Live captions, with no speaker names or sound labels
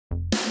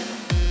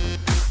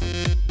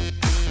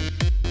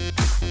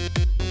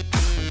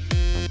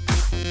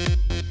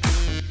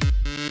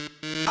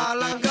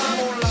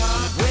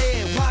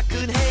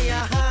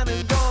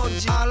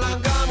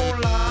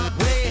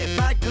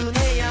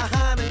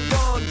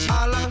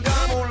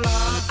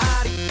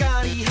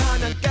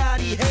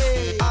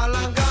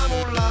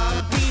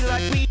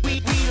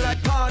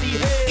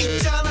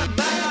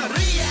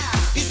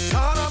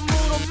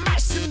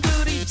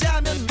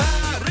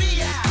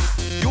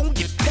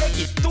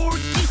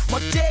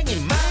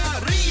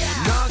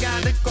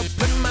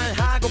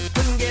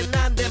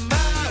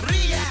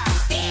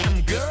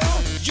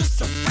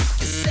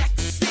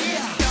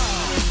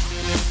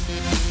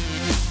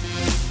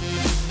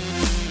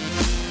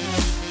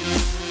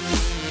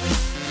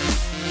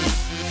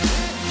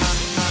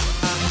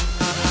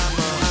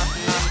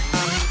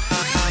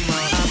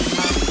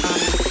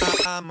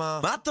I'm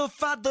a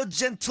motherfucker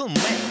gentleman.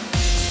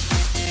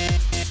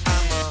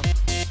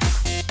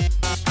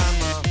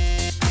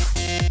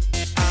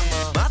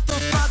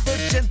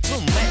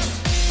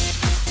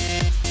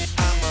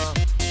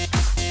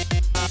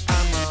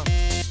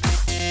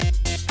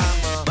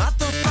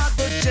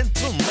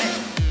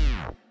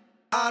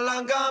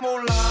 알랑가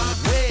몰라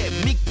왜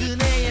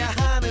미끈해야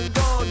하는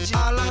건지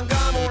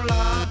알랑가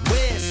몰라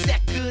왜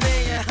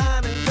새끈해야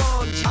하는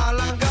건지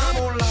알랑가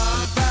몰라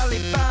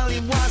빨리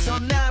와서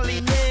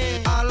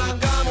난리네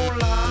알랑가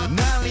몰라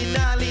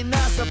난리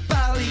나서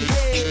빨리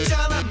해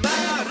있잖아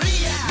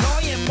마리아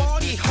너의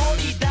머리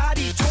허리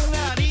다리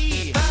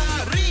종아리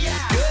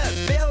마리아 Good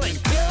feeling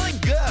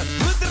good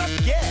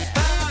부드럽게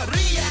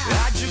마리아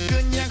아주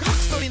그냥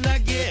헉소리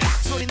나게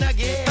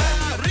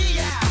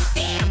마리아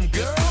Damn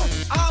girl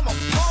I'm a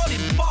party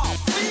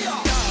mafia.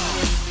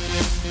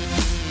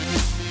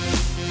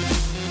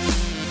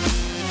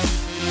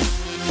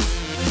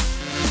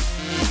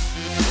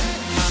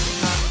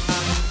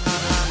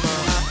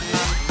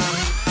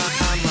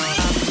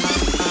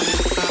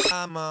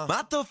 I'm a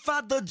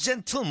motherfucker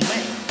gentleman. I'm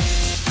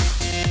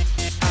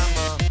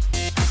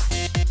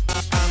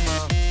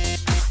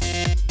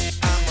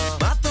a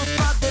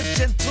motherfucker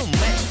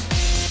gentleman.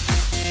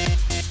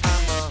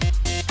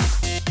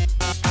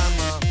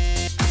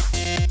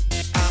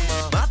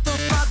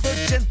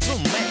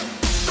 Gentleman,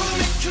 gonna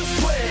make you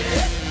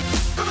sweat,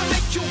 gonna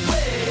make you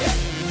wet.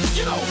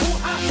 You know who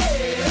I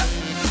am.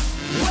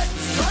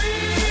 Let's say,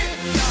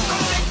 gonna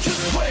make you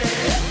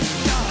sweat,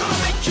 gonna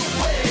make you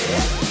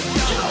wet.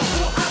 You know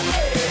who I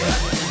am.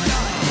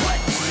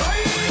 Let's say.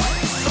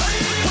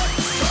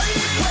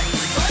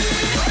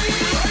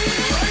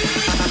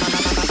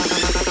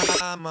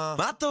 I'm a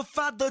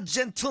motherfucker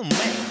gentleman.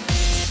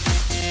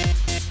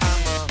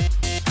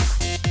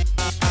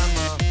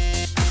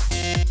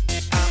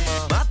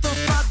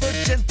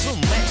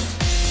 Gentleman.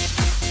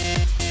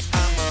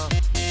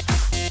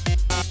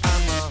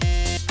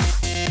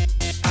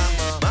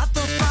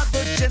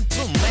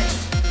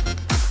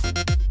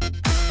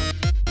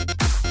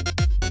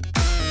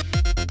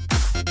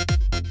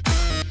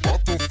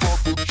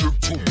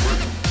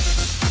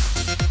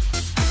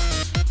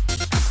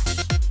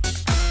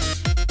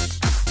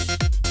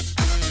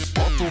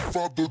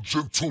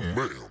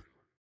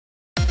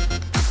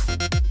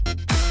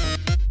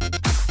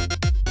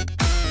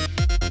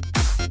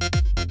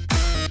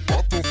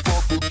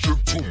 Motherfucker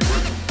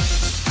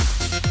gentleman.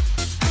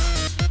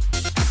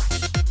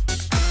 Motherfucker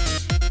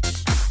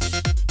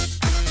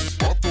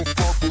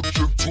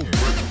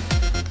gentleman.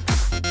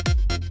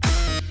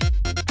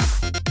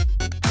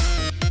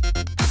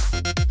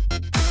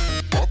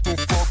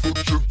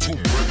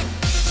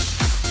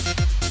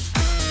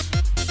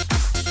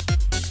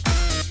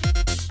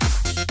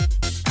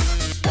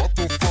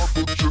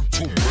 Motherfucker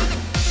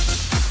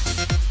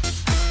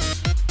gentleman.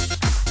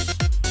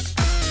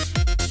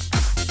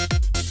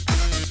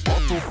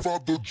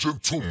 Father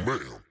gentleman.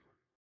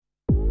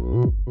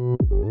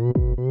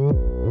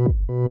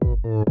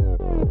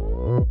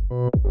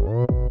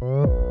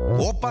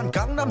 오빤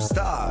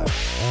강남스타일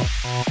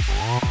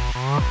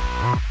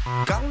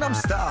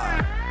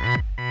강남스타일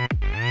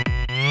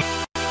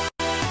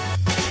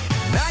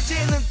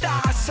낮에는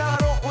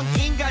따사로운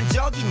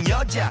인간적인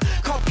여자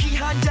커피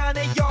한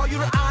잔에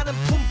여유를 아는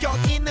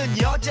품격 있는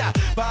여자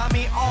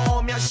밤이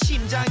오면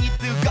심장이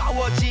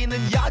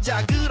뜨거워지는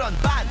여자 그런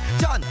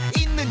반전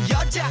있는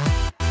여자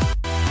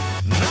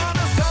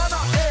너는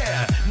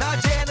선호해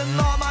낮에는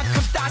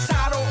너만큼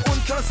따사로운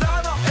그런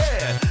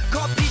선호해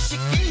커피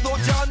식기도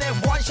전에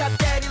원샷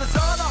때리는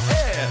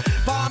선호해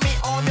밤이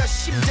오면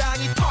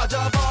심장이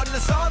터져버리는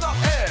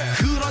선호해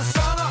그런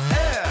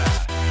선호해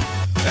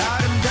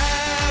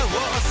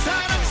아름다워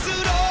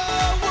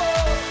사랑스러워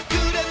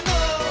그래 너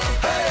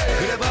hey.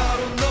 그래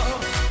바로 너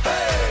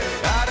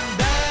hey.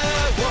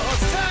 아름다워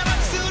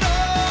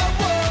사랑스러워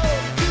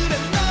그래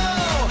너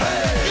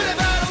hey. 그래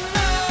바로 너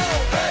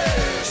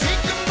hey.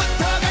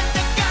 지금부터 갈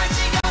때까지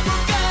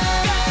가볼까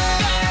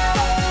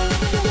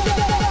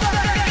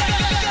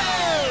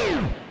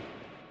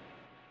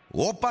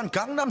오빤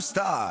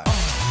강남스타일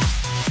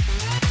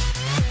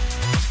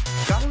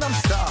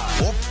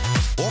강남스타일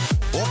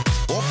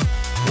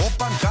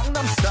오빤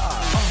강남스타일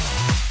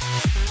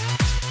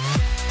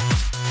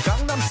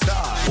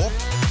강남스타일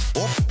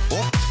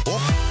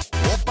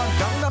오빤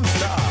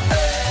강남스타일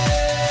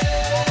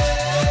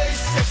에이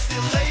섹시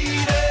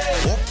레이디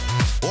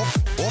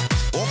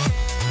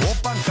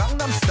오빤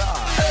강남스타일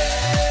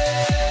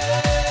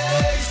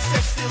에이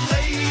섹시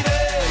레이디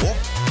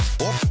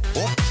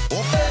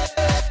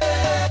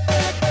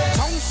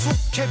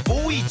성숙해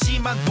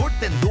보이지만 놀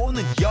땐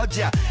노는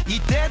여자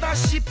이때다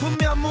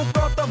싶으면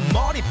묶었던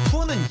머리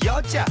푸는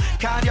여자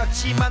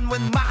가렸지만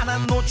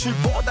웬만한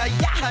노출보다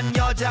야한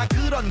여자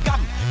그런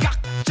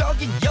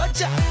감각적인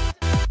여자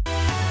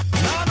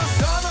나는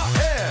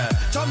선호해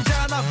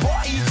점잖아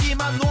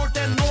보이지만 놀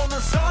땐 노는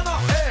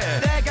선호해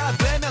내가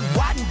되면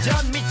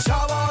완전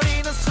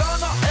미쳐버리는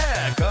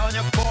선호해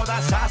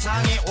근육보다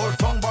사상이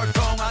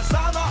올통벌통한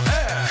선호해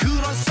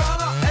그런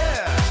선호해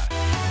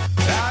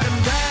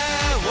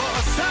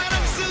아름다워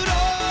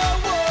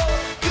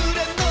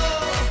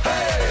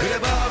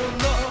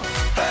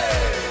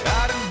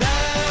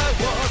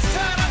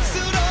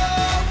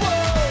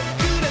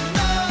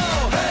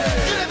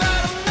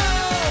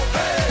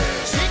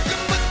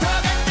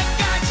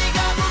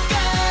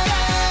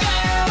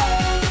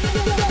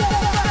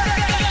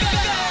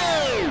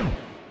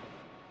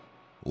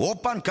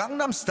오빤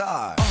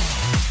강남스타일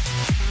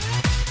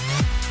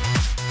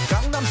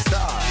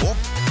강남스타일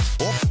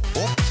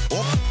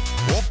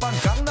오빤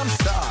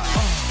강남스타일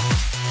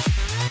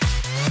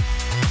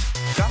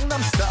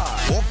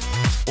강남스타일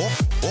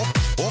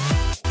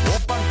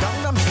오빤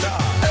강남스타일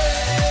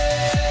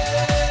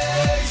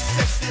에이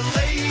섹시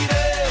레이디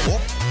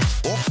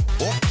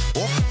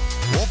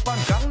오빤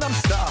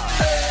강남스타일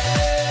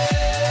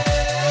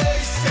에이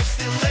섹시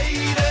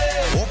레이디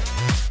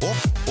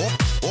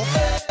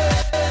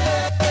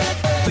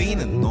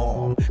뛰는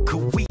놈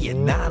그 위에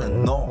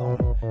나는 놈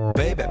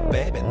Baby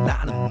baby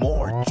나는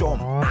뭘 좀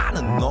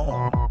아는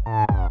놈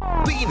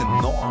뛰는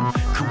놈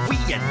그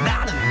위에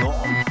나는 놈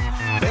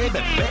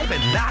Baby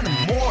baby 나는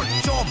뭘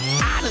좀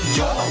아는 놈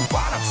You know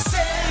what I'm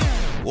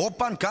saying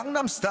오빤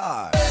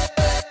강남스타일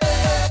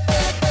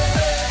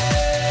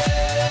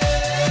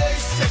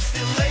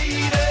Sexy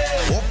lady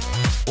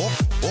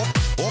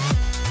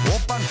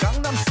오빤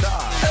강남스타일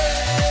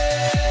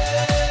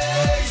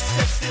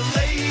Sexy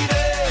lady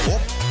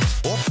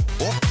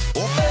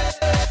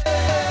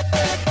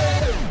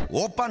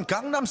오빤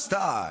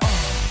강남스타일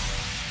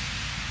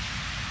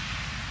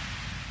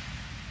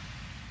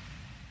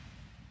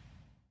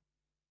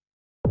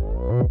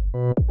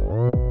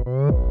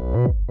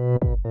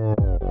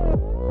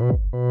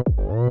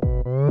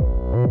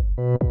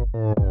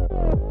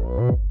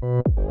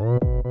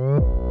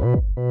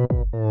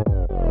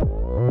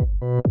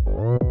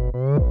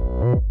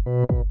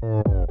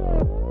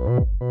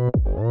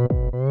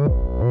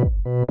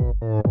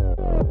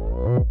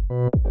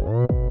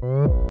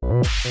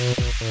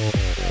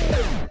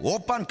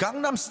오빤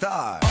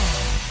강남스타일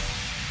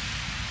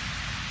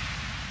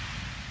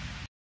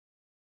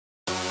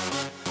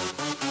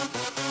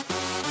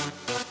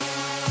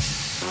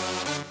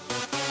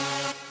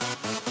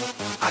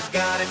I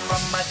got it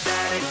from my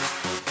daddy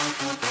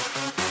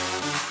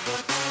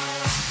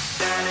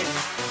Daddy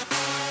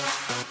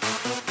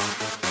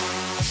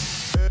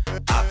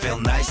I feel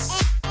nice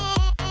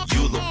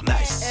You look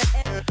nice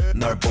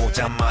널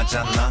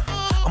보자마자 나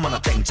어머나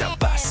땡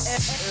잡았어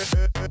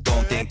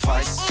Don't think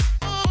twice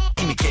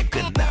이미 게임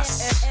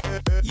끝났어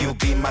You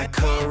be my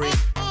curry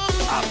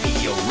I'll be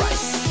your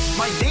rice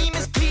My name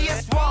is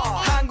PS1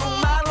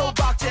 한국말로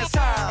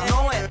박재상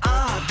너의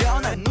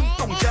변한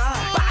눈동자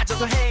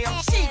빠져서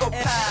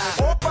헤엄치고파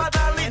오빠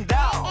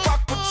달린다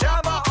꽉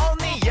붙잡아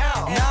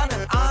언니야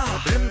나는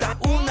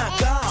아름다운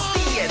아가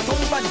C의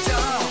동반자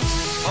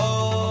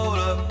Hold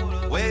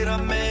up wait a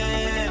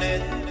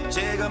minute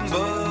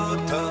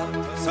지금부터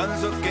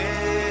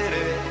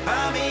선수끼리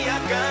밤이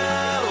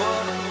아까워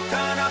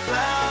Turn up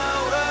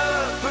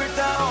louder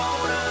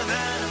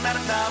불타오르는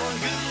아름다운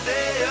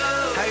그대여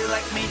How you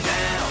like me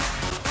now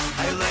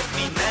How you like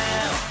me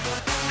now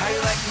How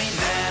you like me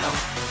now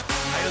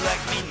How you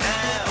like me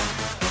now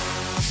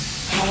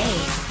Hey,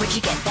 where'd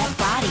you get that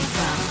body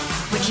from?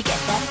 Where'd you get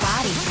that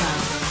body from?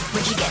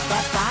 Where'd you get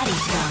that body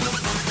from?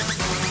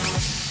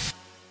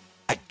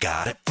 I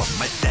got it from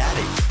my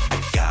daddy I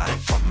got it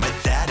from my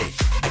daddy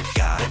I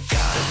got it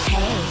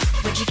Hey,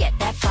 where'd you get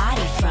that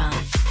body from?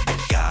 I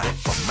got it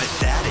from my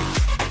daddy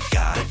I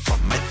got it from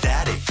my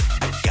daddy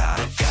I got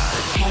it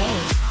Hey,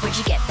 where'd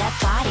you get that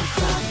body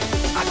from?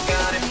 I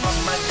got it from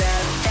my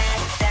daddy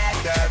I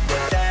got it from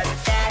my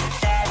daddy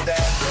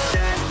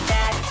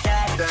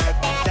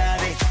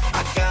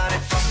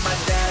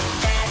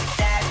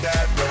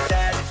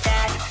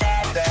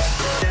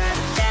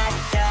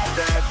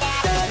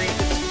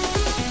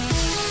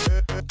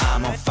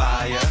I'm on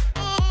fire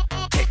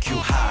Take you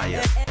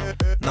higher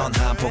넌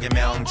한 폭의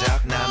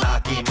명작 난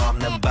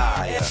아낌없는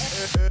buyer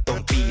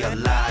Don't be a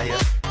liar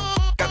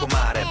까고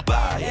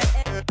말해봐요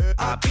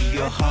I'll be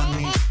your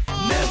honey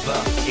Never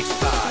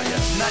expire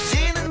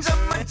낮이는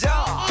잠마저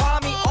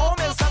밤이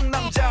오면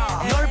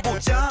상남자 널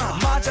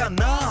보자마자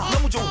나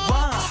너무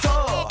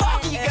좋아서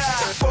뻐기가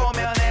쫙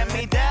보면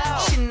애미다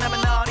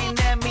신나면 어린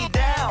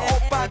애미다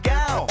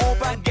오빠가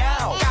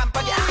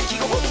깜빡이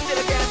아끼고 못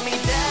때려 get me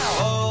down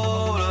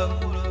Hold up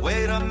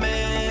wait a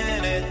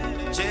minute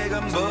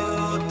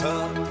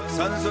지금부터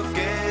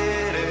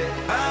선수끼리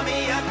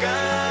밤이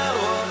아까워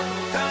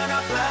Turn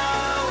up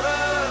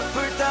louder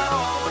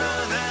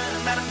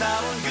불타오르는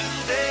아름다운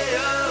그대여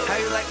How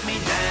you like me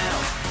now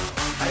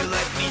How you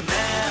like me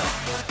now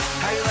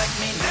How you like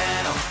me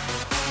now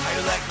How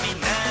you like me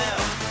now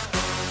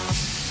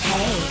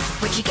Hey,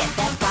 where'd you get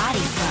that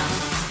body from?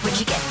 Where'd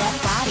you get that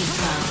body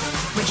from?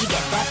 Where'd you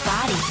get that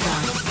body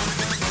from?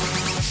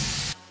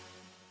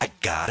 I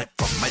got it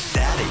from my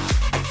daddy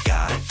I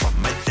got it from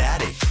my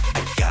daddy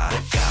I got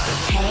it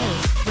Hey,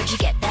 where'd you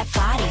get that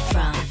body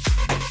from?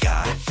 I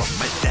got it from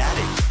my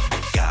daddy I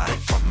got it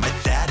from my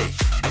daddy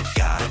I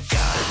got it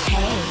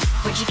Hey,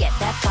 where'd you get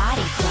that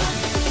body from?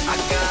 I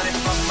got it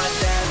from my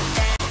daddy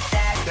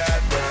I got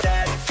it from my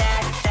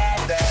daddy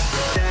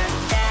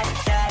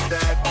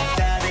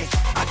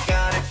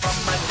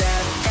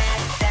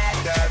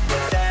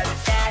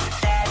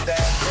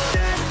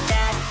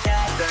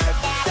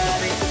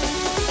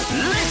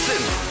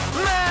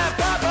Listen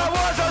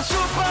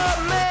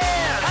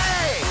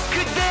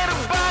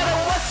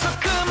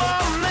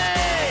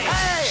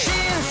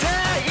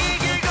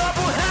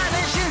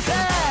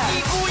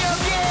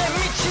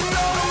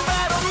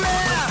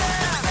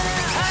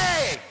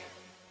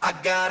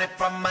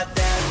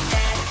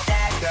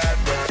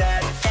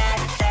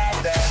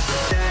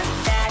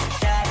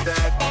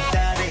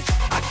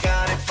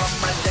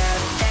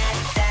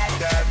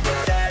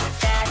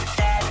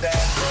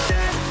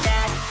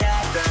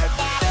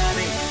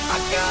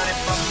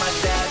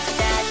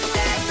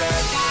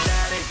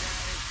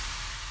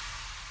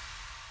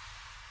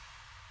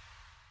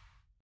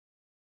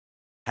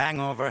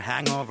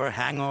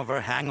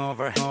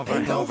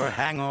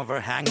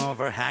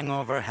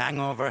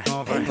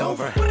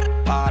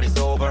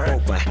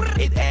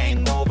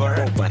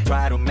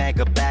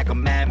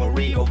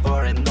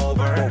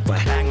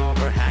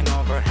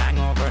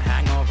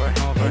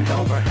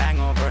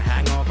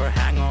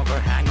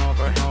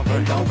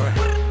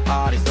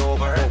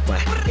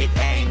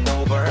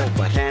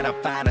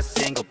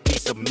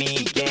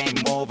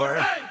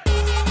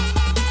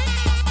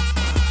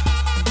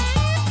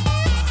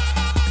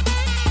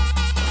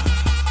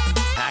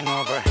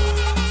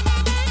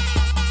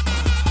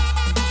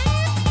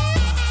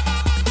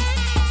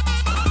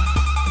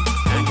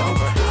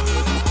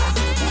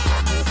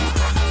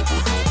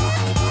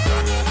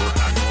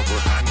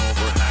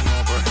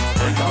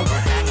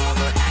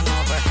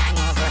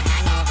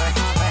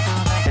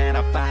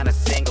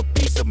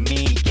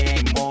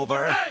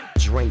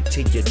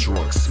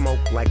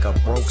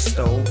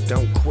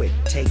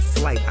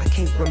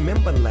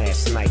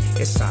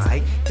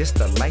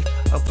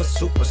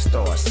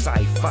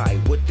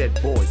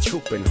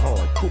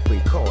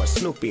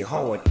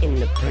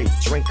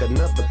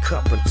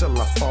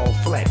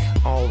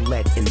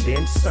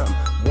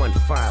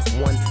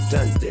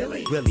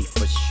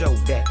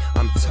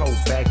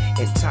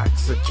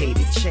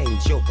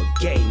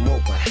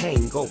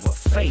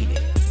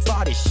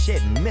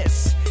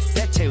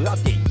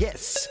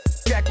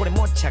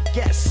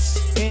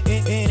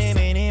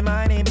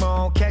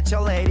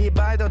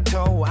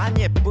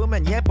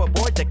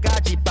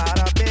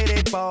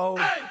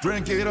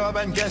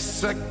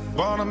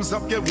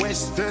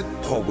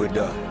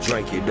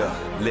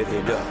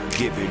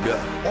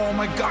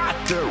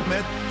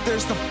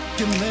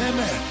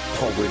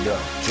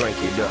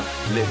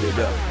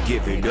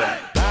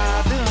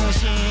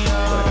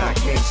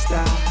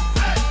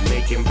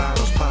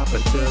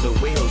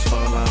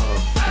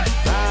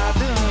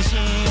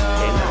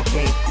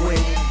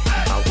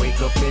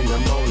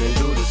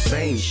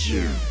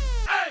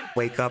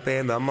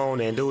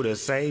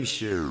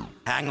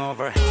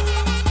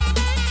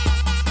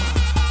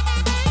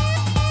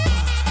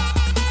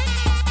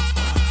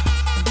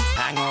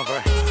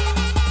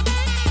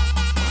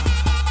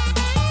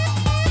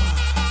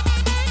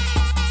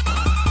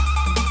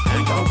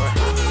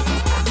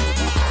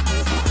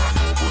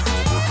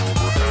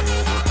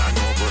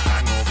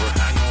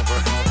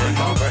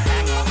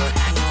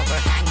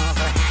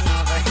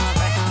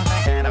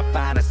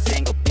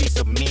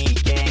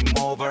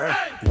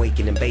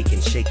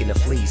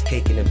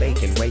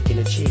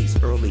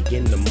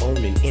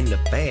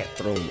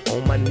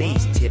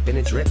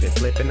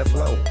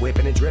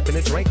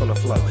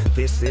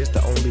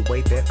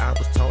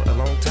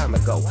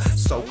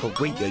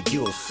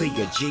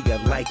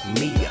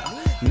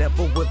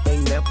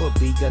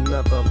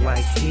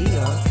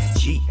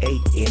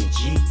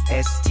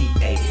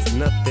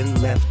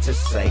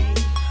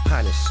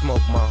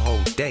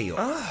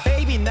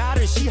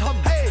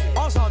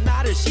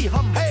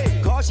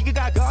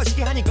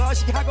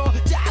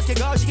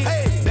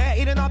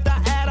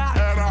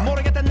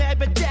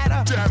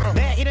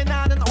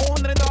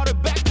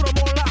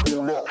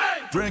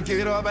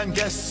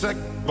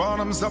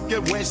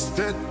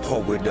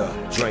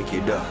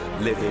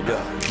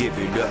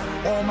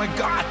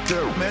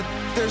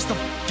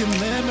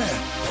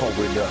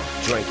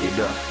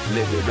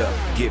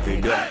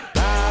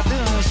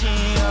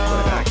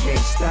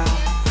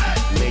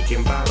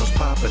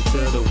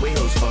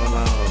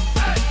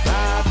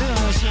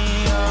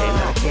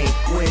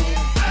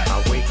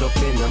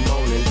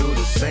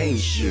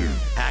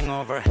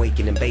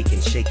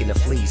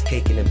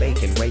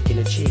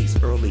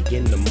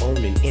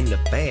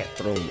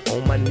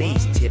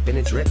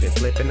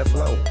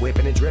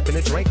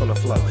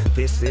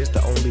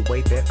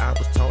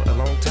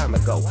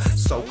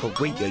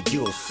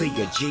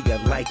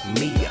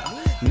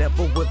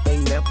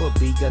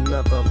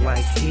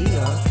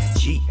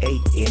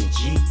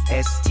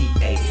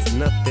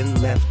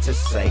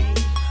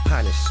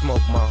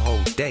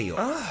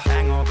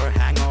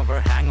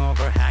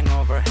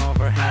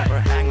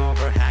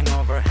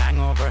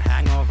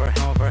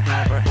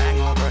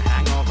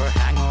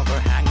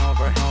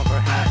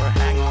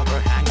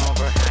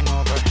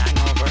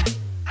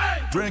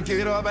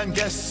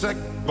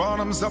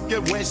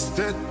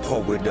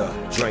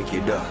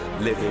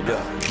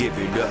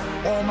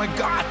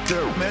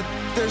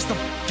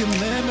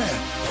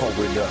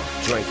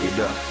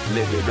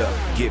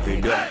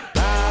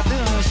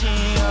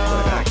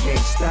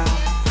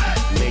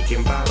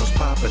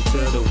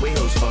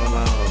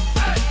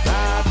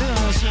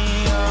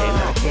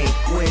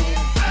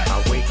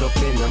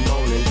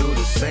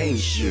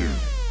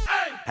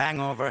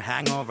Hangover,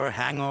 hangover,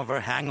 hangover,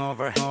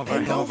 hangover,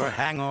 hangover,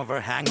 hangover,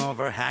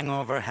 hangover,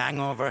 hangover,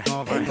 hangover,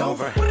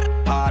 hangover.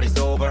 Party's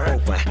over,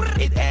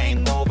 it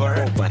ain't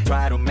over.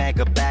 Try to make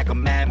a back a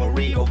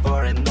memory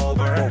over and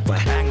over.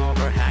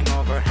 Hangover, hangover,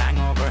 hangover,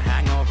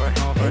 hangover,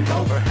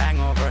 hangover,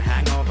 hangover,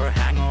 hangover,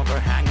 hangover,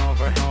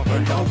 hangover,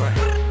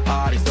 hangover.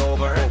 Party's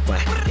over,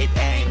 it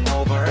ain't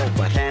over.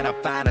 Can I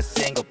find a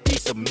single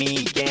piece of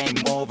me?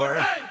 Game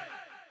over.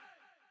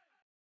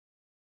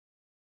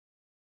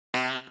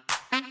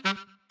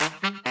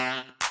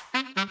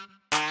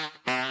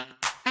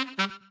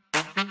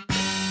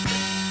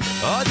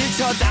 어딜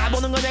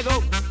쳐다보는 거냐고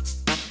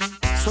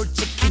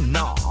솔직히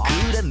너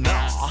그래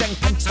너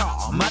생판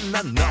처음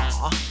만난 너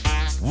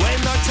왜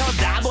널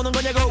쳐다보는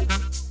거냐고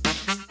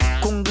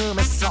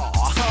궁금해서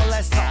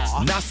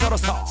설레서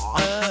낯설어서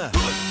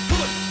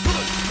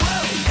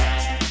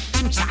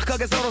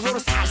침착하게 서로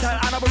살살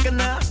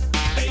안아볼겠나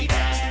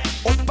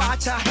오빠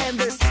차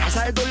핸들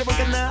살살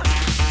돌려볼겠나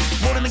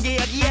모르는 게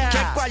약이야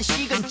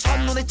객관식은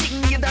첫눈에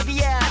찍는 게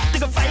답이야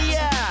뜨거운 파이어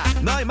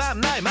너의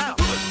맘 나의 맘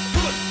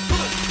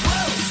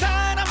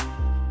사람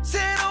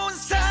새로운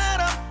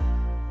사람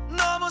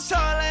너무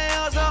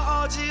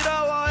설레어서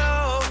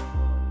어지러워요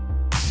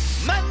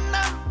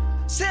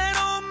만남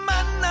새로운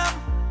만남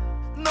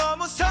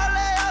너무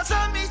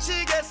설레어서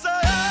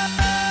미치겠어요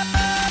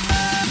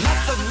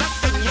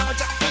낯선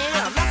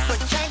여자예요 낯선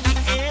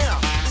향기예요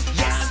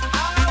Yes I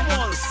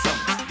want some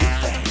new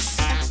face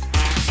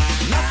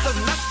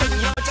낯선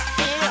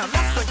여자예요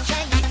낯선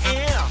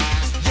향기예요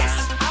Yes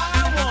I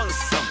want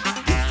some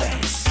new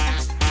face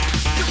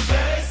New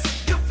face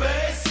New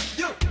face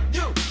New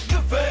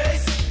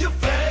face New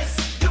face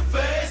New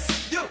face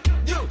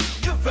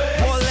New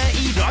face 원래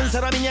이런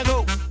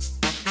사람이냐고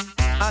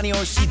아니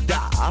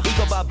올시다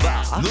이거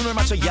봐봐 눈을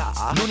맞춰야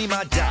눈이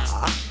맞아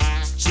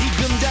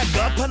지금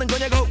작업하는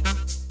거냐고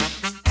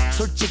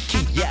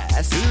솔직히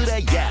yes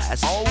그래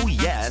yes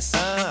oh yes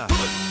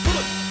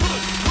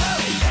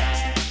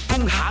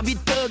궁합이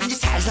떠든지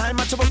살살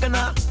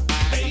맞춰볼까나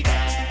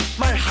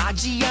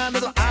말하지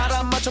않아도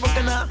알아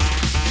맞춰볼까나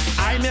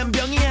알면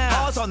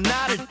병이야 어서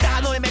나를 따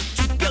너의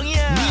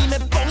맥주병이야 니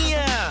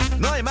맷뽕이야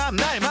너의 맘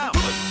나의 맘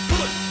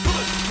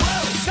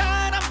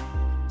사람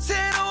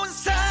새로운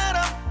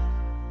사람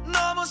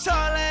너무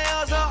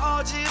설레어서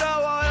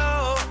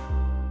어지러워요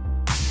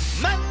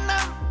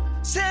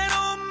만남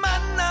새로운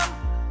만남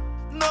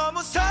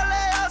너무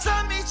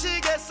설레어서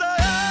미치겠어요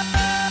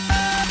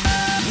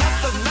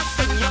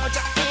낯선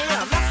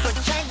여자예요 낯선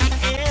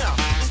향기예요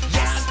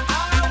Yes I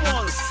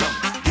want some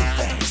new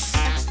face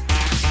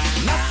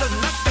낯선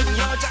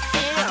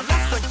여자예요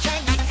낯선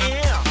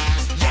향기예요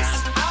Yes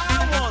I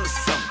want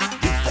some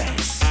new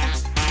face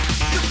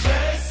New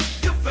face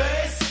New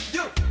face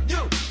New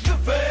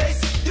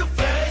face New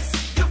face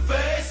New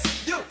face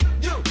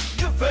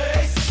New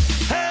face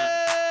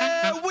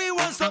Hey we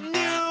want some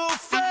new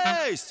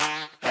face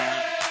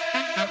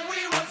Hey we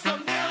want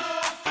some new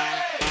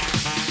face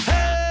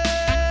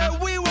Hey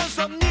we want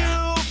some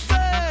new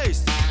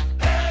face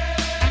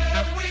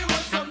Hey we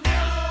want some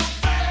new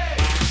face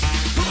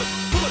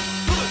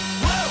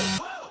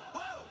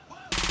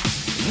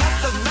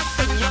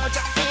낯선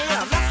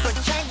여자예요 낯선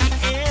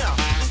향기예요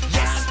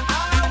Yes I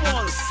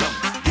want some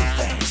new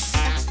face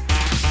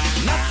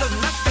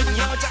낯선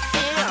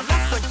여자예요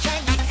낯선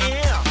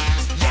향기예요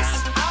Yes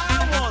I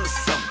want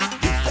some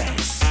new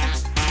face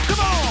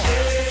Come on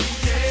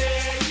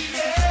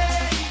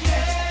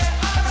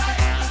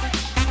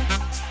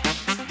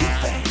new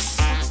face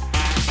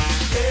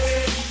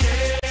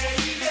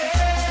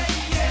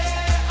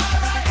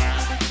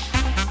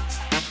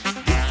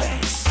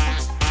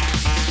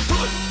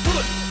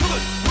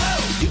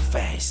new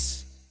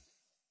face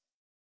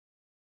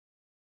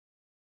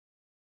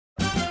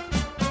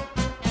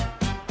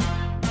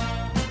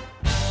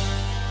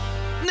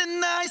내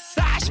나이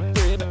 40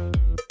 baby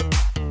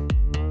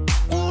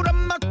우리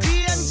엄마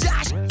귀한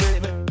자식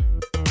baby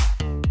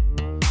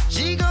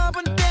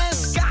직업은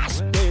댄스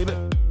가수 baby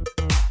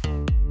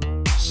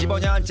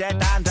 15년째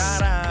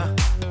단단하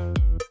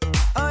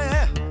oh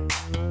yeah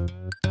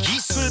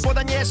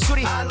기술보단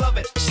예술이 I love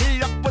it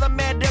실력보단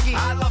매력이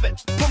I love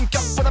it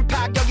품격보단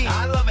파격이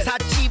I love it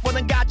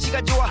사치보단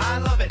가치가 좋아 I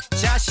love it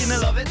자신을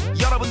love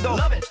it 여러분도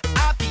love it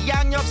앞뒤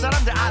양옆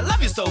사람들 I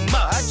love you so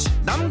much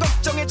남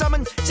걱정의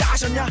점은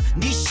짜셨냐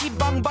네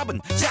시방밥은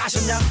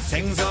짜셨냐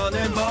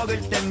생선을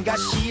먹을 땐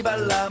가시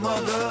발라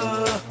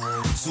먹어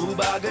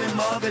수박을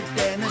먹을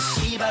때는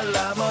씨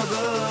발라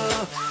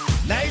먹어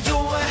날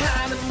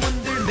좋아하는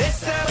분들 내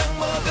사랑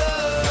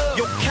먹어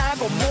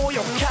욕하고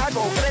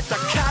모욕하고 그랬다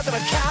카드라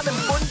카는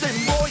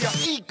분들 모여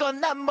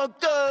이건 안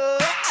먹어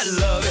I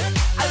love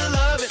it I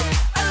love it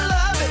I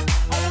love it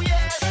oh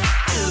yes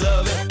I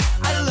love it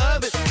I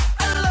love it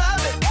I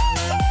love it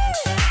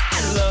I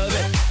love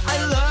it I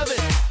love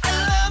it I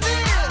love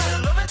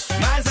it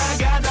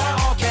만사가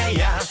다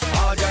오케이야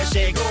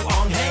어절시고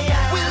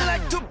엉해야 We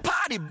like to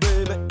party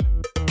baby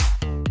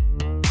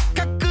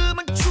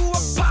가끔은 추억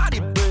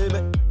party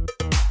baby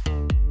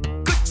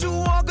그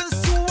추억은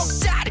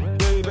수억짜리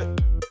baby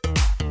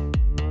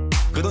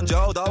그 돈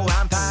줘도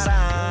안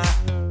팔아.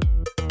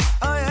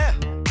 oh yeah.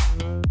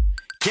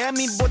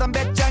 개미보단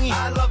배짱이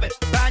I love it.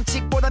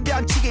 반칙보단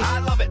변칙이 I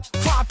love it.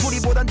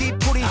 화풀이보단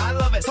뒤풀이 I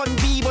love it.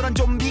 선비보단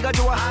좀비가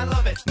좋아 I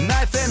love it.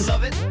 나의 팬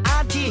love it.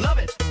 안티 love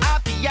it.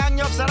 앞이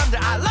양옆 사람들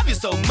I love you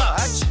so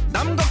much.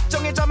 남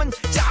걱정의 점은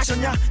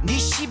짜셨냐 네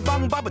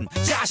시방밥은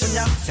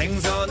짜셨냐.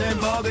 생선을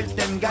먹을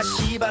땐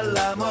가시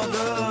발라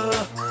먹어.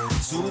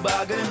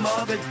 수박을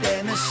먹을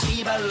때는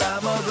씨 발라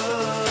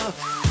먹어.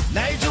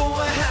 날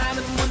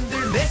좋아하는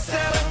분들 내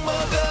사랑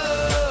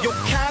먹어.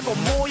 욕하고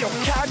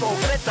모욕하고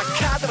그랬다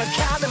카더라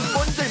가는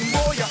분들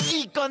모여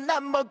이건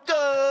안 먹어.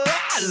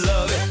 I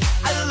love it,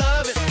 I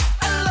love it,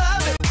 I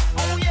love it,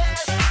 oh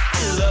yes.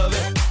 I love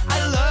it, I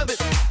love it,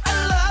 I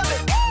love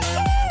it,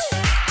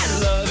 I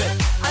love it,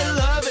 I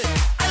love it,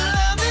 I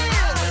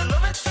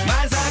love it.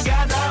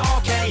 만사가 다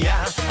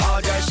오케이야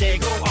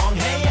어절시고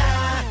엉해야.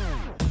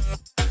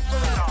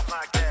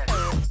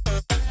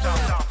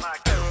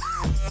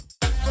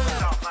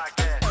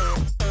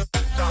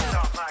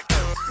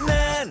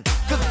 난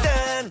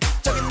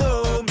극단적인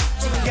놈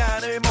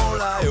순간을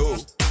몰라요.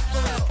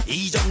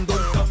 이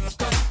정도는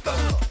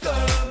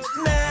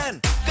난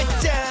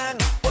끝장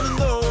보는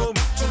놈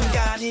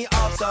중간이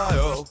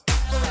없어요.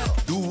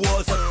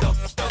 누워서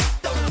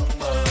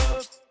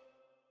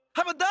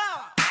한 번 더.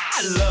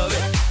 I love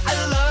it, I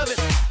love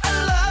it, I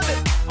love it,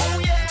 oh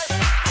yes.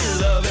 I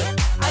love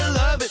it, I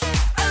love it,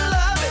 I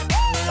love it,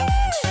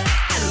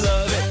 I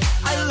love it,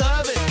 I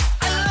love it,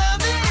 I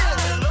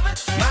love it.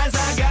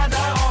 만사가 다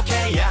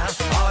오케이야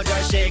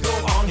어절시고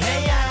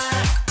엉해야.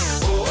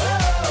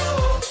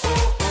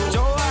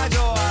 좋아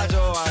좋아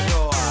좋아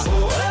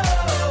좋아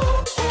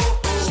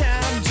참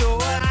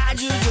좋아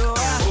아주 좋아.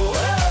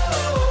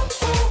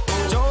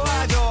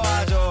 좋아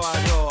좋아 좋아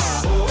좋아.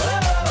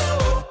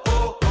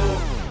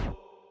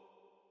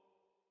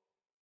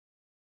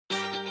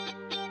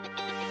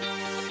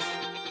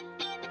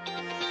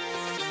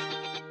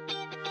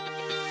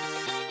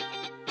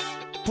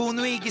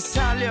 분위기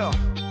살려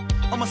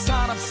어머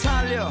사람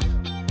살려.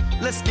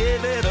 Let's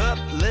give it up,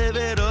 live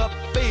it up,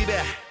 baby.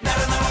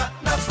 나른나와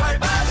나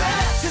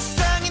밟아대.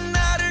 세상이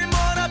나를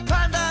뭐라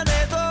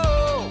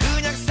판단해도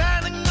그냥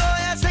사는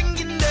거야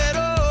생긴 대로.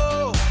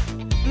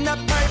 나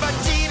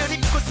밟아지를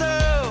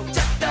입고서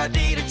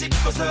짝다리를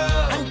짚고서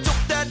한쪽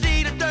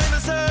다리를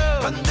떨면서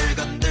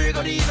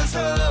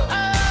건들건들거리면서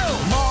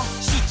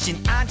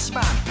멋있진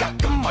않지만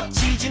가끔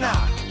멋지진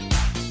않아.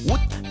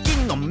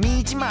 웃긴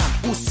놈이지만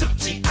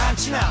우습지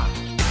않지나.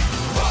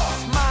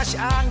 맛이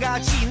안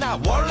가지 나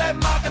원래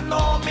막은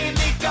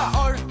놈이니까.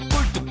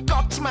 얼굴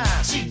두껍지만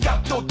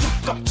지갑도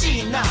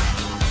두껍지 나.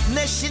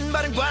 내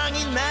신발은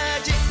광이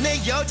나지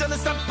내 여자는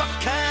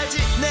쌈박하지.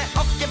 내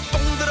어깨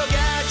뽕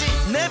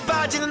들어가지 내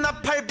바지는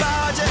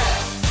나팔바지.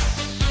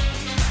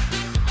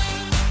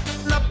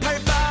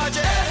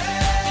 나팔바지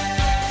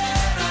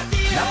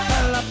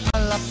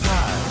나팔라팔라팔.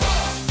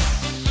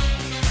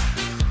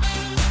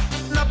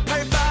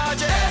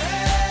 나팔바지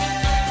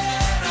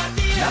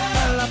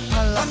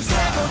나팔라팔라.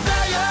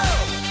 밤새고나요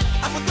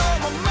아무도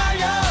못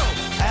말려.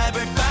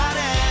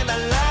 Everybody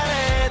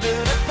날라래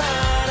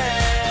드레파래.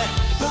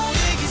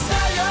 분위기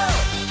살려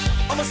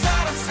어머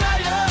사람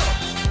살려.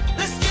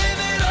 Let's give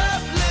it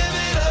up, live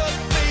it up,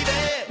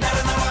 baby.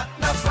 나른나와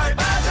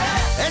나팔바지.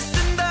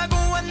 애쓴다고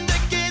안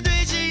되게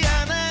되지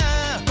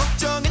않아.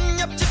 걱정은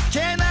옆집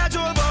개나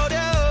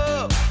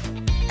줘버려.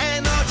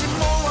 에너지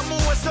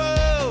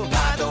모아서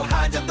파도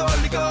한 잔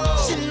돌리고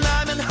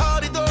신나면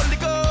허리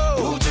돌리고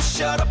우주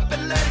shut up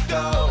and let it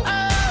go.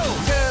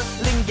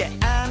 틀린 게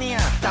아니야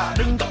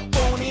다른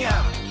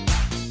것뿐이야.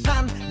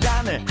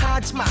 판단을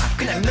하지마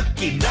그냥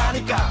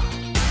느끼라니까.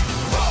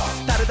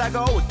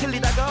 다르다고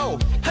틀리다고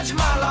하지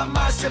말라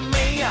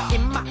말씀이야.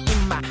 임마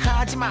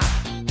하지마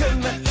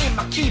들면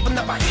임마 기분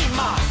나빠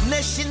임마.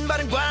 내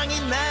신발은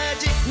광이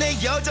나지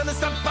내 여자는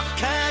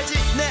쌈박하지.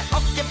 내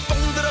어깨 뽕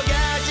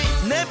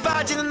들어가지 내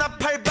바지는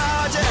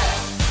나팔바지.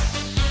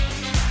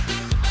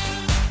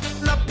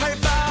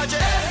 나팔바지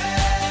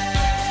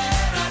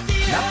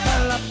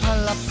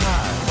나팔라팔라팔.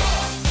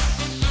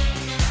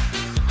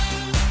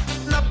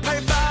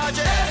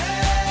 나팔바지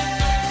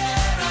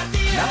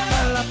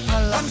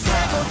나팔라팔라팔.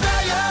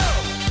 밤새고나요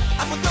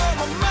아무도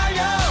못 말려.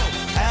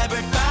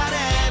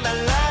 Everybody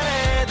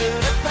날라래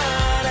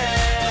드레파래.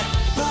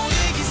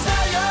 분위기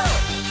살려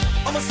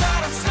어머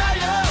사람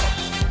살려.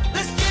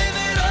 Let's give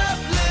it up,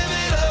 live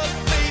it up,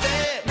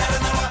 baby.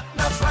 나른나와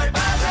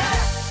나팔바지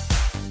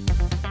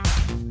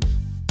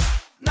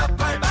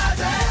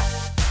나팔바지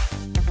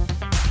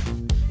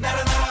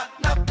나른나와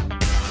나.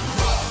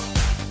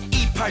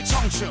 28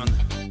 청춘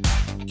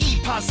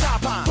 2판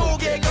 4판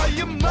독에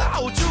걸린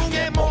마우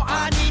중에 뭐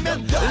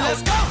아니면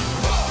Let's go.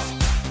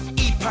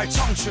 28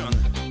 청춘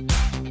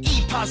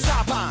 2판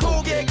 4판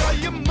독에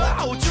걸린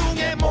마우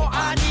중에 뭐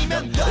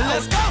아니면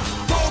Let's go.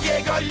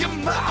 독에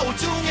걸린 마우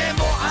중에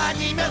뭐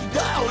아니면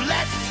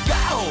Let's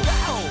go.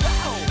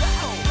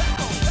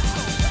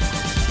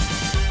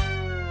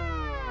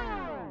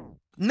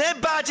 내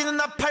바지는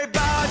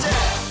나팔바지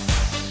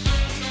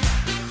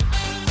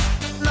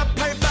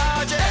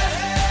나팔바지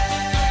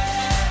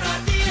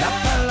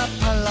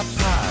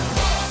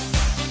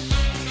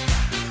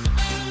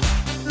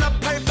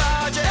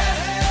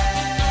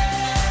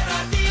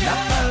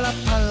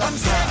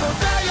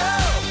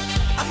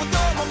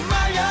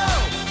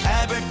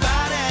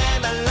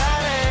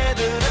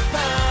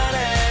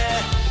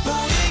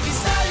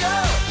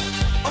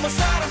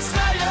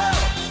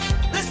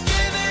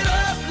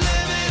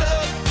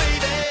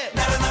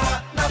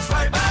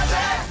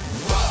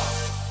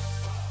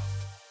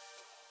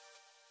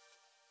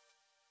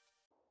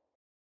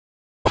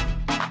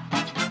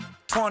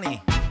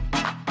 20,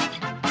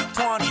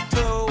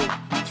 22,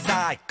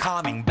 side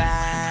coming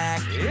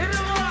back.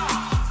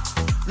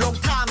 Long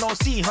time no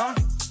see, huh?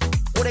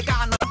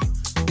 오래가 너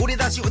우리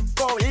다시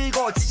웃고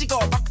일고 찢고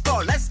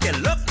먹고 Let's get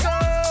loco.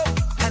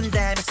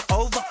 Pandemic's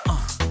over,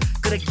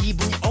 그래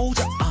기분이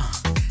오죠,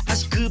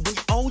 다시 그분이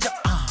오죠.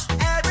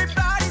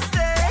 Everybody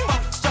say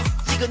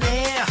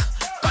뻑적지근해,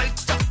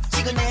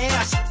 껄쩍지근해,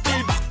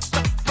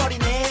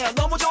 시끌벅적거리네.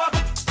 너무 좋아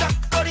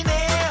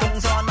북적거리네.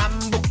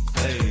 동서남북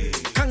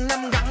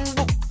강남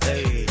강북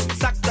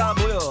싹 다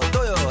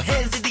보여도요.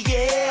 Hands in the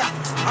air,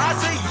 I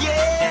say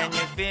yeah. Can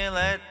you feel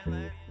it?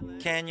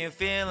 Can you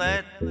feel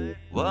it?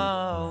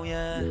 Whoa,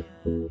 yeah.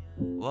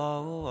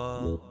 Whoa,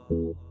 whoa.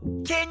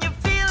 Can you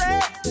feel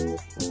it?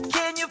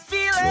 Can you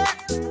feel it?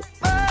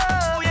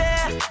 Oh,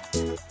 yeah.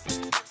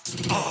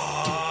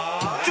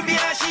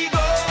 준비하시고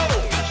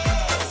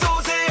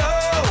쏘세요.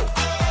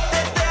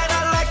 That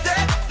I like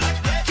that.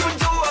 기분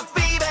좋아,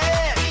 baby.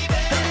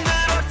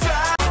 흔들어줘.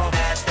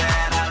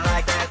 That I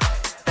like that.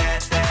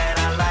 That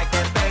I like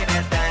that, baby.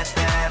 That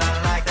I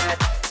like that.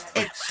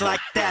 It's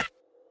like that.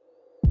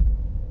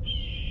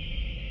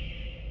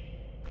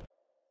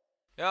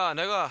 야,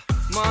 내가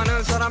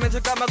많은 사람한테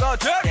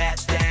까먹어줘.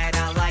 That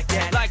I like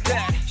that. Like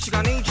that.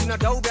 시간이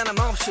지나도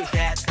변함없이.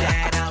 That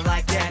I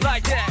like that.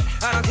 Like that.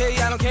 I don't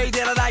care,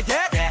 that I like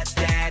that.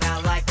 That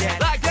I like that.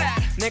 Like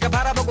that. 내가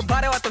바라보고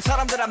바래왔던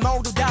사람들아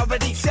모두 다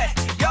ready set.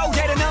 Yo,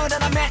 얘를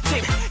너는 안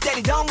맷집.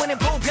 때리던 문은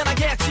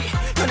불편하겠지.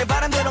 너네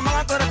바람대로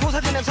망할 거라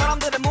고사지는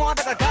사람들은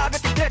모아다가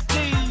가볍게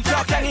됐지.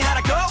 적당히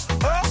하라고.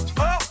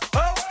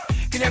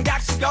 그냥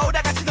각시고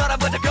다 같이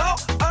놀아보자고.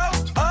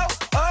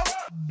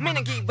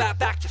 Meaning give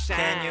back to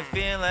sound. Can you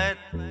feel it?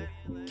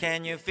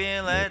 Can you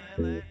feel it?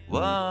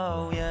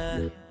 Whoa,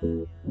 yeah.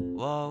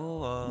 Whoa,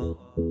 whoa.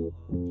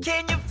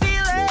 Can you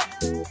feel it?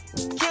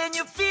 Can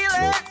you feel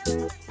it?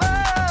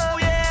 Whoa,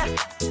 yeah.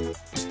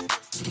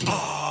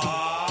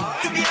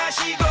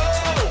 준비하시고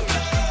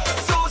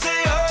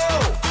쏘세요.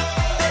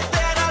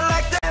 That I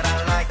like that. I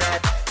like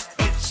that.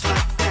 It's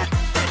like that.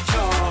 That's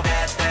your.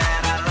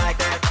 That I like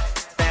that.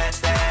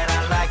 That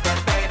I like that,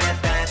 baby.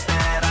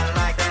 That I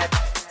like that.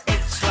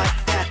 It's like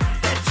that.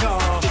 That's your.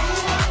 Do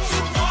what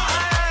you want.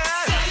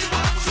 Say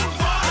what you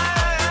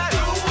want.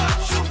 Do what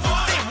you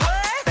want. Say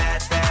what?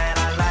 That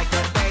I like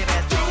that, baby.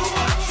 Do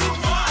what you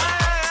want.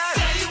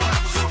 Say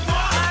what you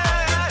want.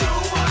 Do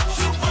what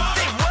you want.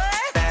 Say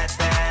what?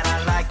 That I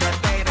like that,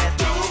 baby.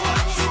 Do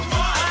what you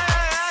want.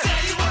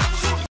 Say what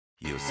you want.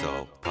 You so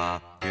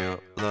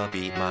popular,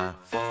 be my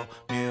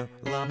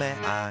formula. May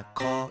I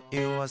call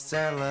you a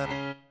celeb?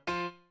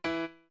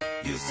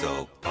 You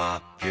so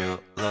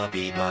popular,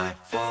 be my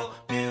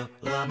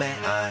formula. May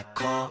I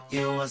call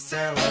you a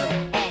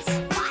celeb?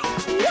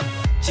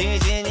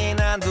 지진이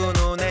난 두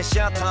눈에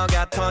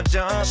셔터가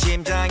터져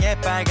심장에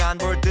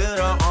빨간불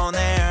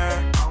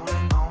들어오네.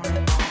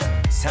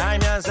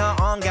 살면서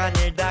온갖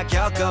일 다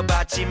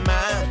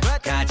겪어봤지만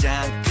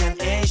가장 큰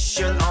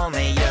이슈는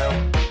only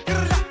you.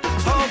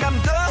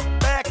 호감도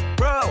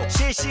 100%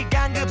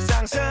 실시간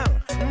급상승.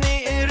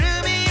 네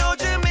이름이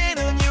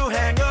요즘에는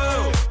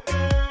유행어.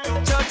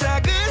 저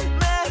작은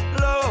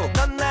멜로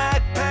넌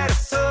나의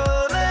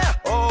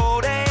페르소나.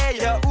 올해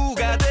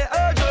여우가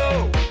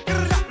되어줘.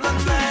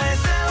 넌 나의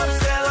셀럽.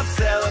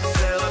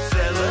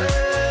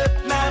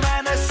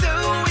 나만 알 수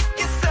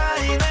있게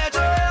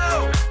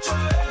사인해줘요.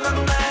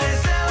 넌 나의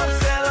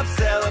셀럽.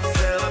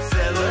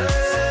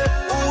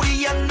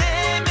 우리 안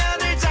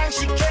내면을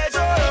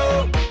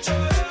장식해줘요.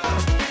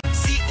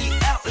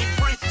 CELE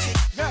pretty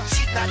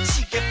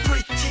지나치게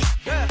pretty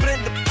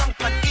브랜드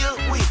평판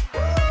 1위.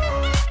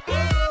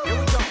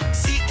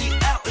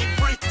 CELE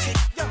pretty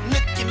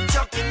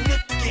느낌적인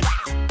느낌.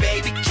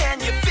 Baby can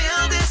you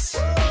feel this?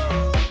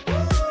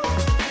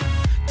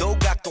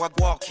 도각도각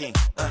walking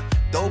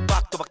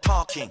도박도박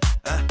talking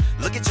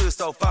Look at you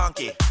so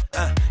funky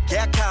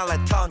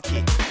계약할래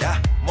턴키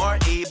뭘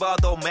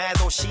입어도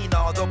매도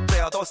신어도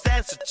빼어도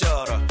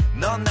센스처럼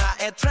넌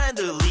나의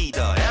트렌드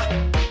리더야.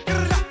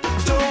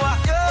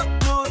 좋아요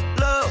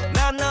눌러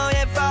난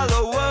너의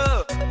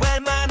팔로워.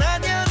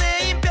 웬만한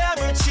연예인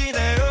뺨을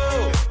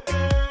치네요.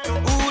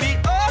 우리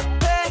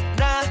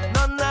오페라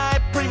넌 나의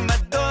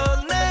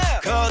프리마돈나.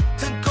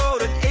 겉은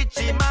꼴은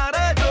잊지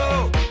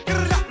말아줘.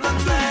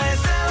 넌 나의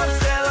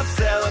셀럽.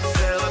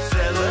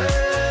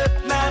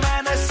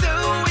 나만 알 수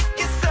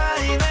있게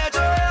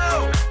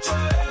사인해줘요.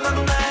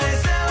 넌 나의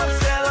셀럽.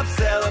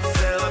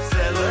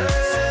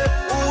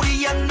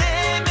 우리 안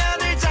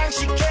내면을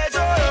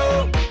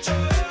장식해줘요.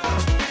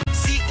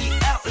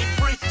 CELE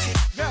pretty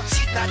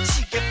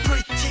지나치게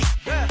pretty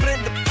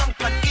브랜드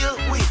평판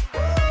 1위.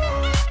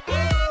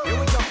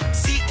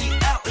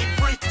 CELE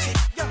pretty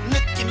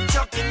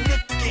느낌적인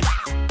느낌.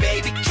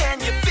 Baby can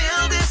you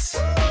feel this?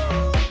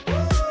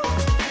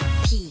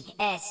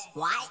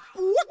 PSY.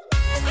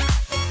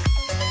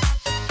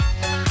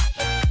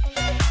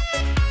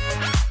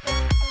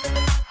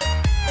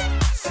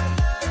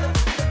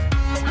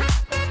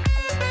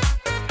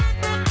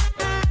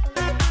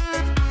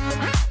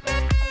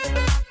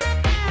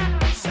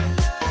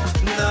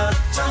 넌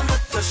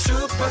처음부터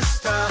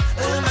슈퍼스타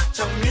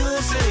음악적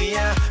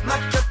뮤즈야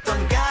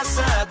막혔던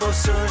가사도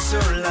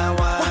술술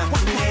나와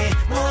내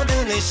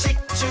모든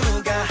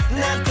의식주가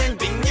나한텐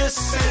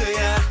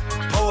빅뉴스야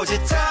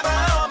포즈 잡아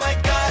oh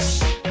my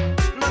gosh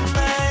넌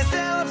나의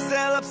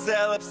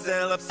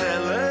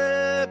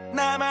셀럽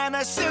나만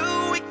알 수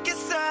있게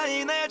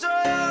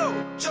사인해줘요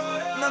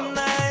넌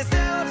나의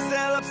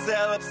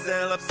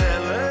셀럽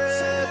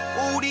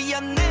우리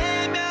한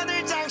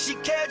내면을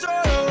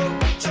장식해줘요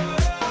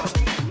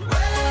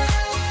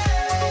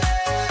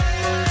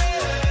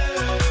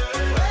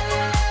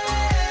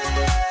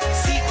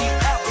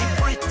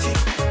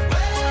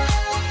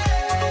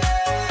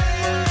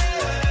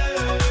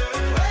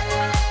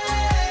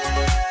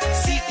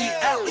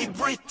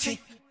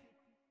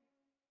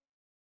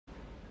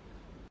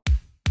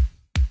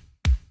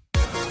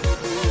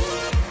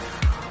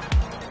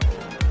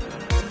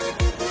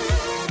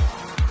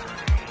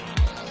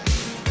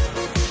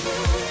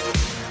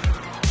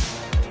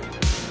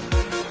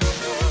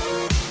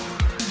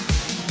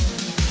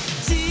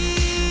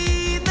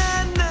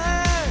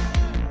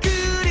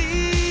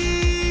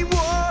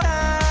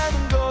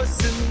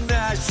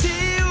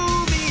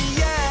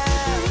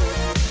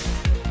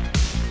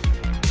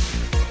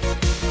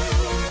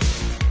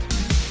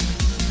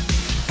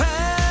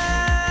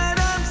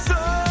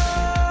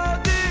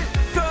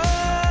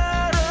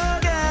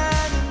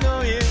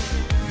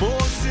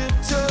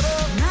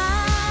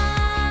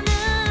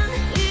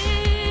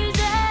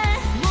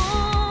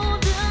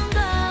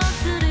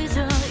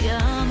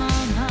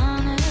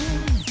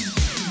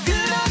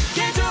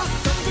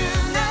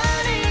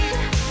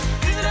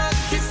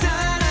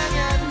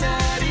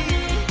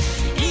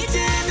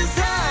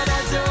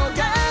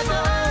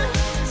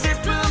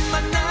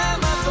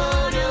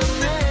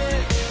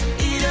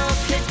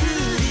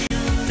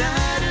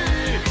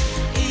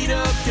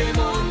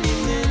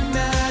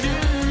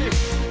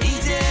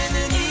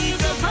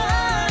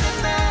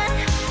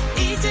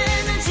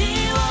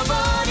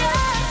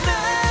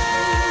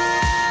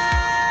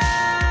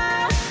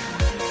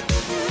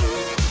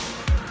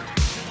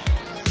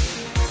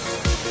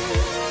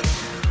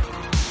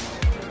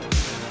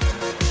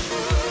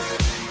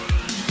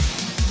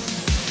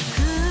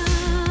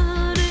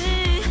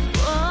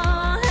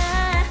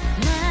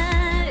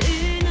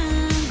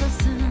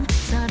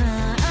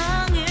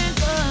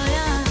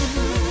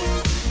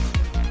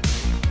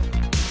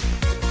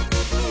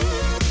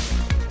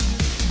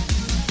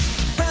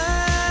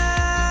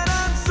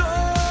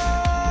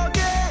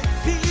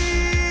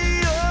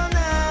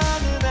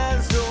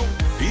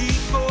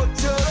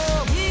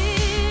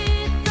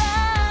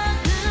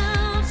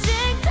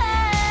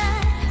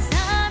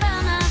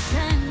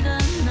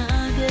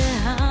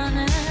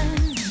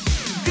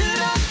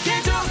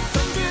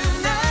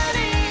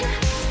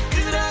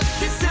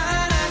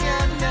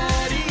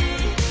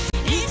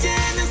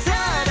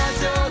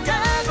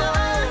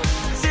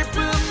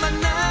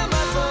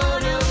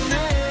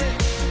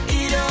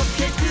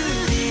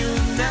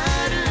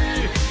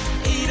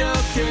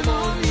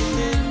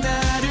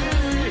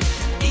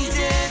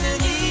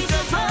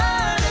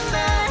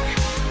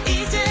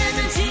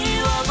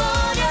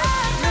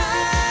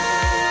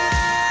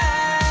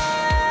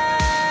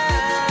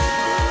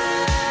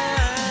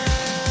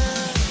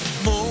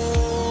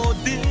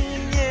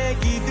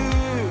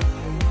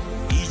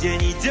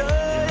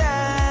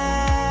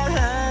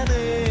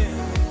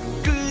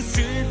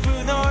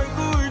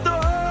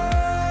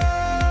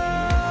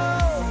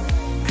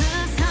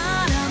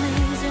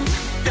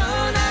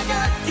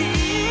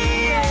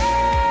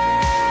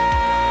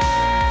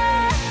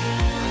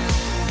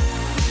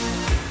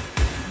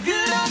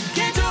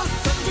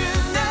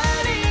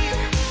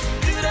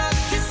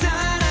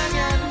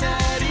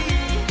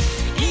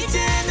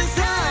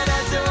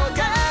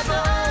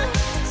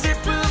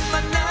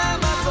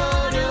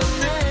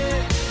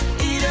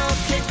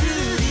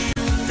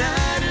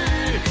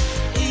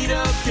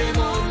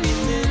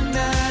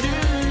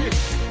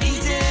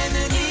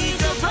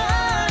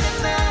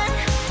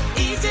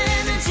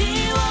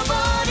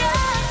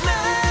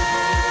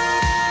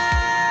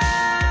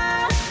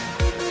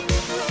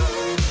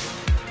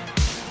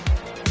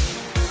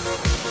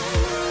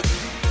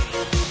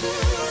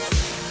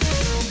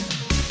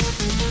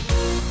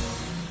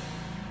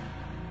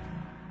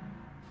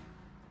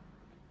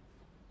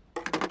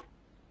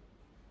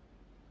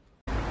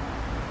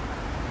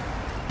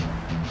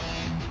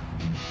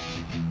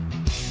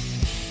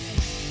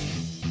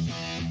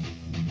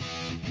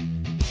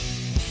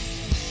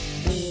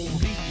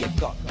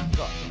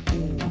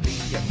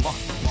우리의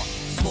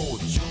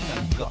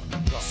소중한 것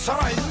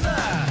살아있네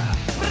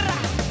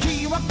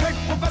기왕팔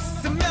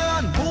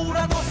뽑았으면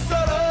보라도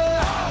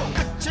썰어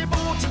끝을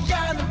보지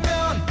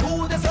않으면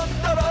무대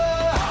섰더러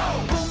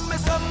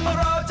꿈에서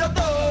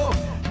멀어져도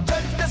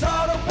절대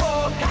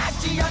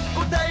서러워하지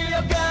않고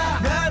달려가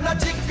난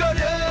아직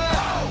거려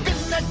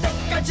끝날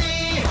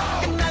때까지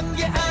끝난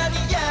게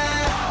아니야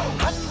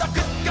한다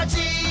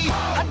끝까지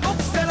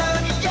한국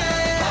사람이야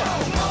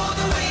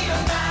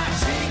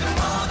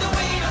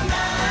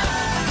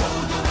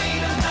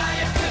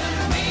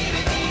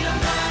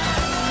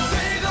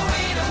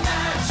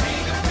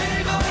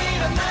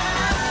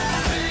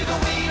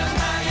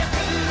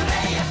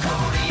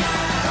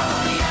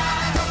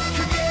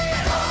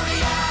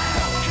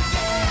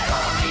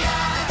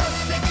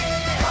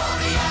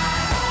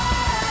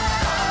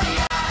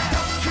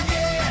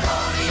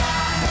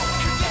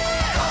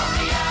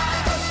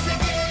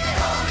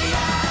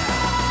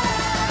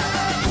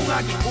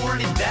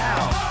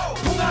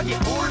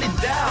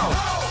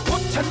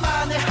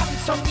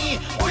함성이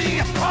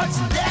울려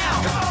퍼진다.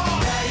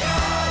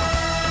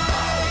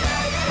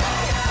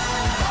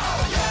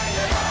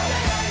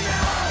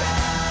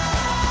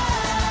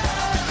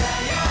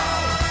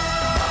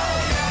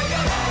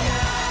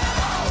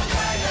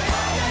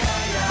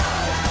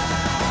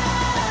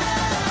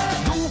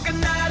 누가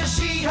나를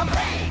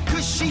시험해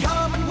그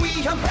시험은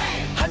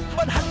위험해 한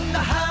번 한다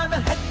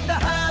하면 했다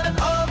하는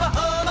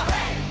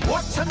어마어마해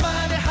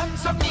 5천만의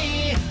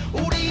함성이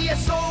우리의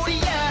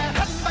소리야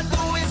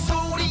한반도의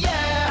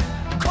소리야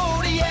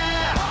코리아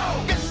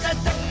끝날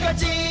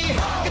때까지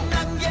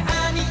끝난 게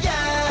아니야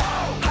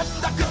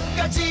한다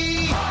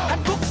끝까지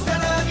한국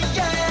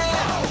사람이야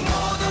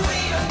모두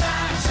일어나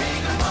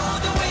지금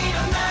모두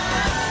일어나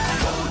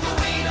모두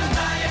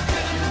일어나야 큰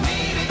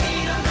일이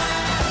일어나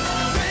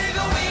들고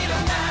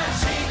일어나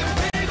지금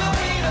들고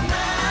일어나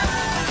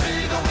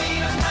들고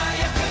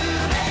일어나야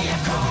그래야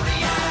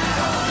코리아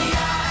코리아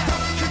더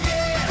크게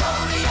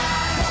코리아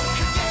더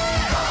크게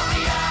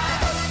코리아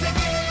더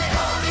세게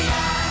코리아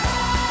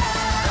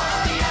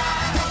코리아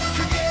더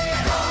크게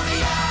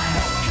코리아 더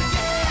크게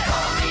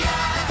코리아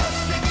더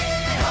세게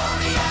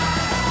코리아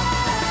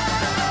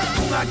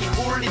붕악이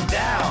울린다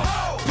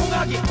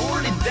붕악이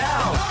울린다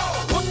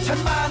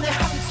 5천만의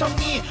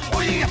함성이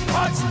울려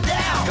퍼진다.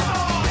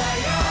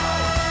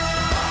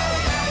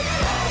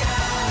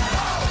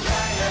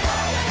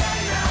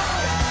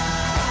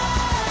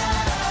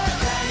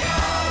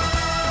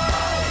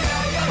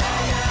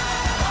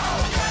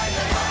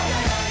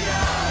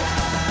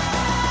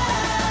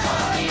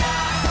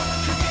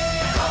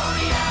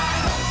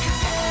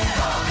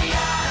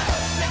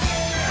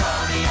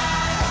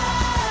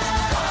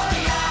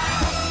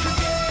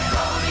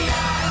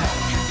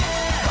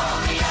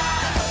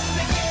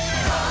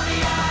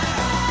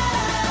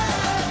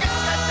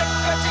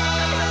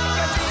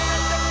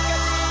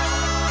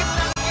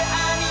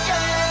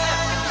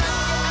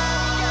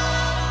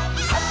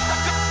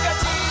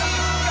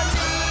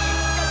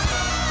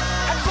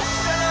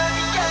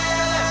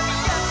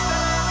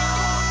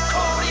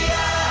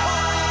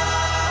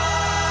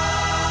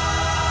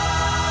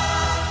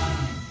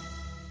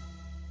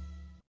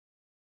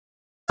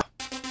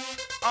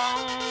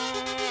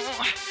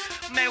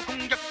 매우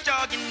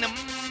공격적인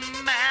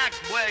음악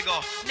뭐야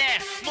이거 내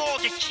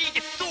목에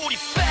기계 소리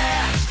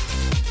back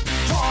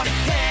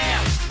 2010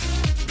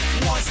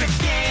 once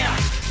again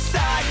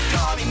side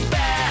coming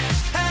back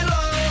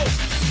hello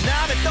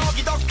남의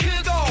떡이 더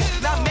크고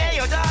남의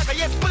여자가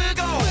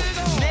예쁘고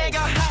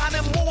내가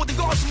하는 모든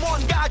것은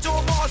뭔가 좀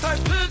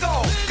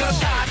어설프고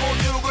그렇다고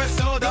죽을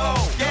수도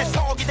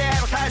계속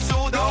이대로 살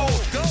수도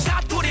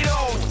사투리로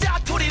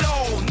짜투리로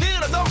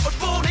늘어놓을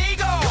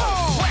뿐이고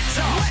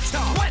외쳐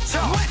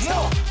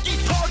이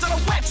터져라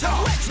외쳐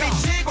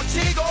미치고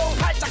치고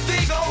발짝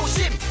뛰고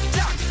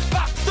심장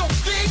박동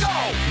뛰고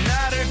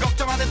나를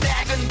걱정하는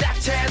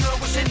대근대체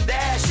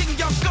누구신데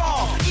신경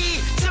꺼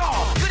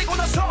잊어 그리고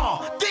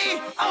나서 뛰어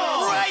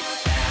right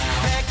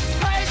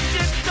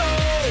 180도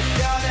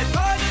변해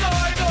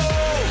덜덜고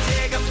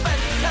지금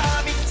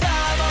벤tam이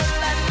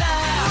차몰랄라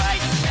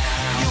right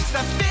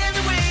 63빈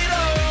위로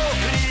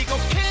그리고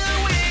그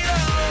위로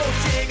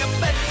지금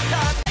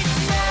벤tam이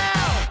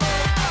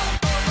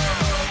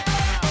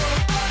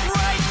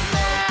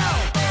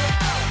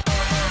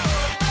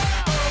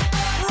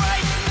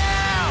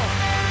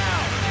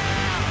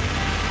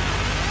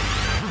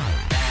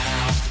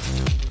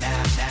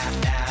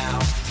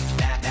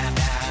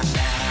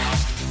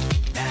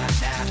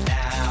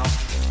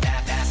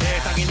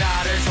세상이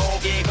나를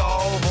속이고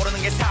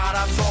모르는 게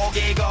사람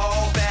속이고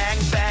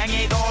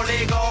뱅뱅이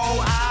돌리고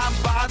안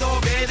봐도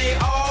비디오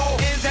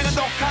인생은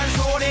독한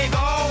소리고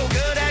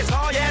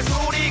그래서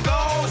예술이고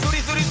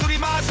수리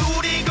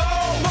마술이고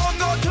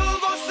먼거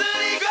두고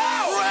쓰리고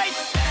right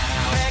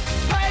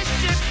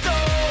 180도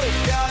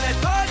변해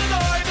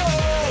덜덜고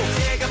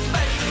지금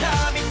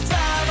벤tam이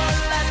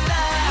차몰랄라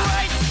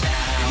right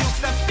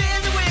 63빈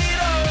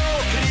위로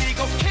그리고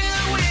그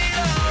위로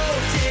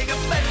지금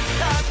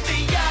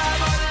벤tam이야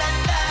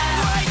몰랄라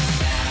right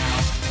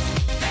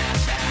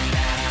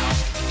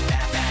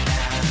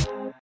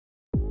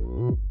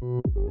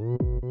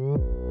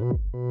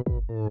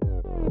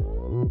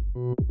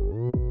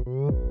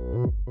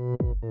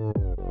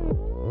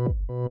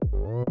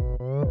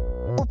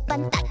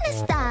오빤 딱 내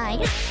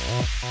스타일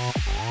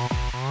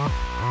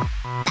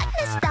딱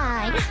내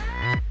스타일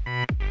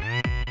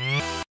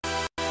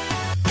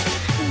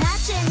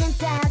낮에는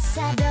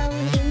따사로운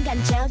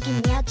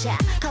인간적인 여자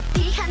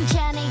커피 한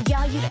잔에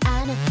여유를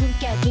아는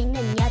품격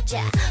있는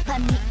여자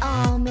밤이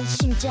오면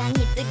심장이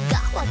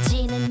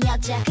뜨거워지는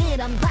여자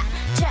그런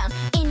반전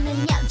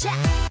있는 여자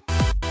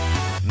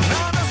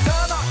나는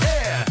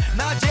선어해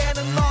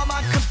낮에는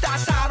너만큼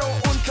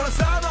따사로운 그런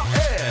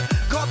선어해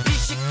커피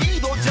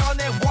식기도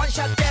전에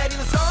원샷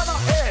때리는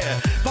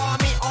선어해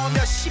밤이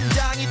오면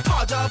심장이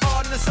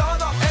터져버리는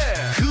선어해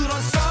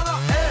그런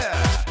선어해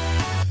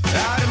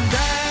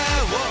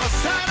아름다워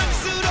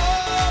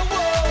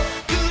사랑스러워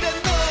그래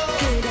너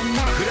그래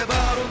나 그래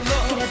바로 너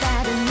그래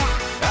바로 나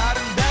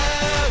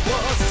아름다워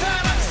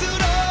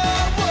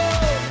사랑스러워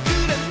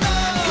그래 너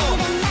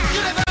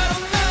그래 바로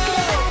너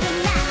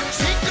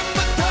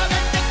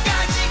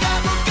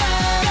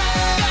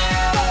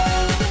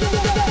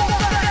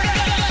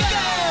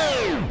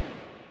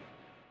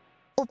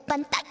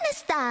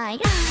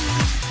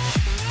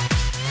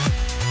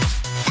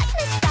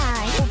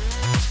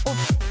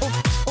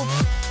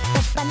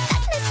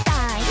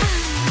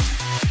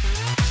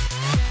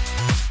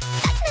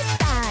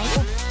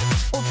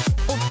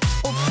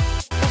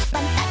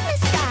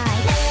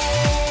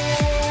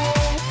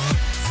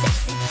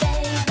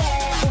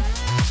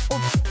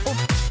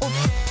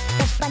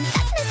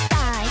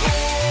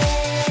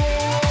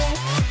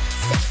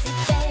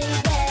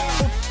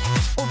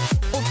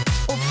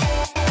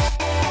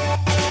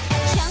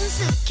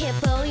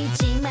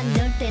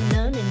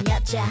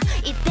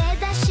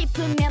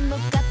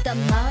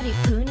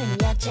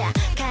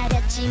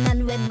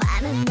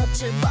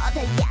노출보다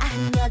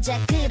야한 여자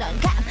그런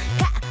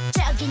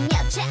감각적인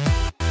여자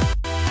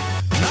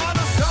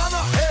나는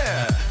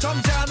선어해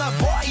점잖아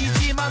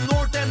보이지만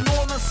놀 땐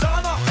노는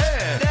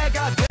선어해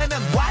내가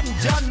되면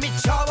완전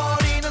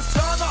미쳐버리는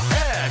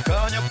선어해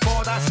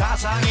근육보다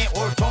사상이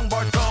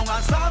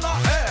울퉁불퉁한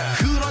선어해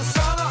그런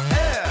선어해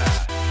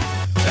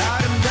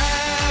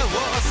아름다워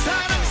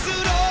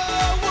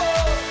사랑스러워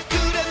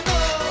그래 너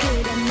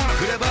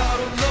그래 바로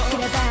너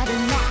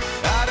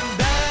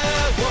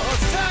아름다워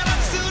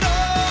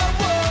사랑스러워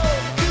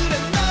그래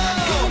너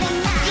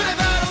그래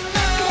바로 너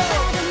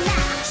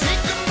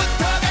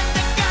지금부터 갈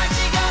때까지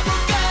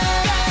가볼까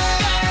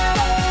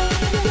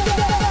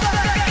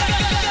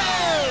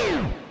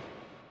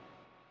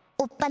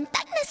오빤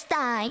딱 내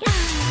스타일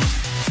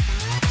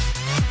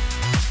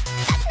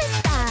딱 내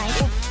스타일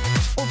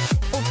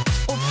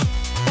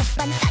오빤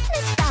딱 내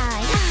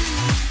스타일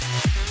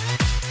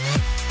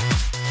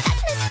딱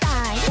내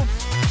스타일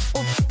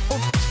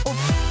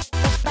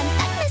오빤 딱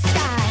내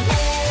스타일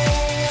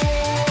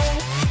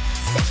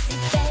Sexy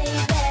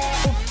baby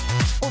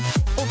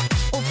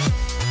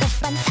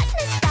오빤 딱 내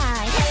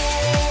스타일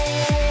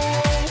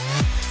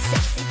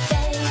Sexy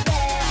baby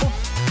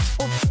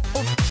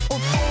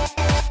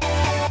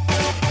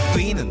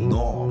B는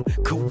놈,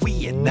 그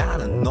위에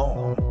나는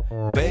놈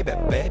Baby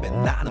baby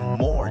나는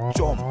뭘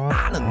좀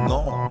아는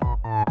놈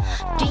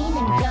뛰는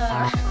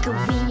girl 그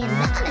위에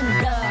나는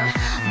girl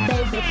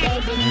Baby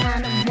baby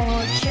나는 뭘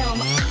좀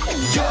아는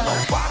You know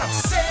girl what I'm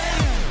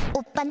saying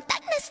오빤 딱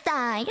내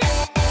스타일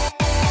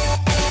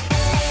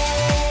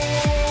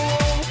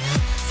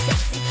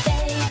Sexy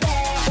baby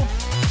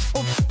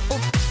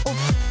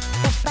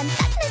오빤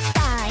딱 내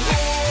스타일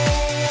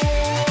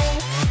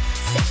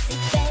Sexy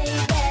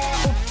baby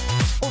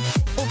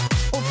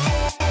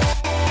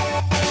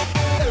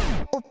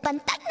오빤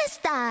딱 내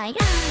스타일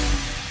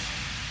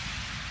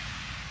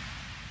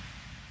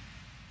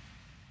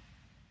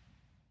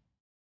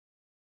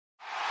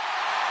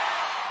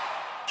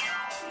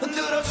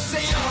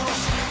흔들어주세요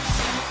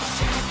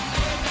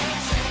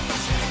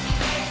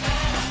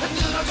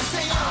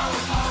흔들어주세요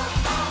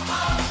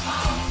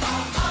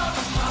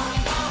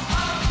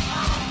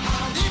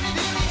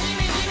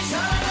님이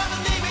사랑하는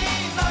님이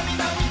남이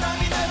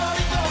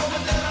내버리고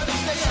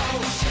흔들어주세요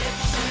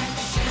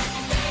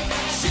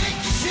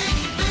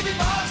시키 baby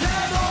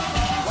버텨도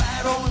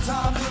외로운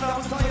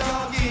사람들부터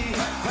여기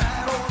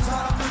외로운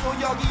사람들도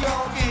여기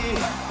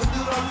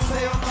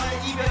흔들어주세요 나의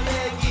이별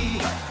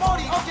얘기 머리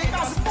어깨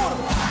가슴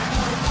무릎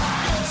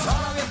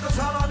사랑했던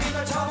사람이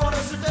날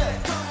차버렸을 때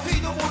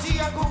뒤도 보지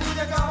않고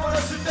그냥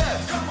가버렸을 때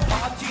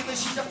파티는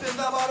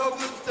시작된다 바로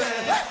그때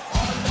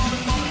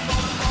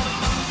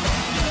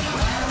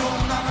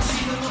외로운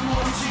아가씨는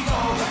눈물 훔치고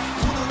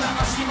우는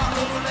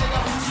아가씨만으로 내가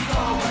훔치고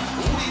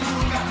우리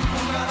둘 같은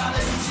공간 안에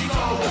숨쉬고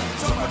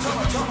저거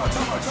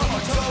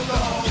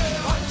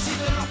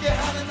관심을 웃게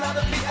하는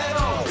나는 피에로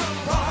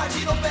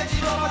더하지도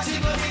빼지도 마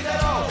지금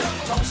이대로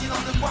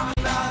정신없는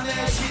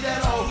광란의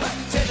시대로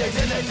제대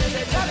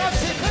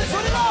다같이 큰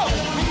소리로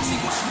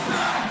미치고 싶다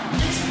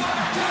미친 것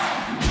같아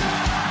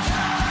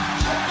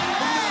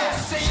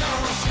흔들어주세요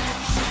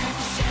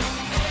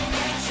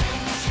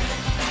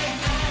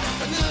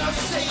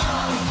흔들어주세요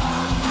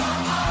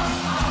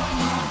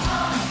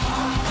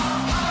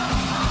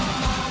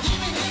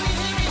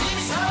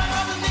님이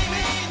사랑하는 님이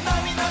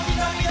남이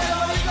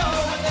내버리고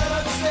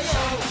흔들어주세요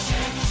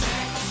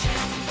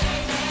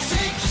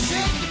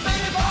Shake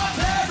baby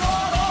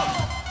버텨도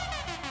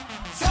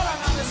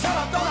사랑하는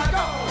사람 떠나고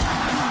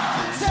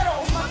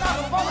새로운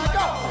만남은 뻔하고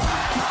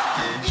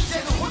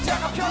이제는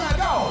혼자가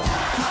편하고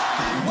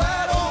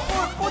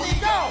외로울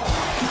뿐이고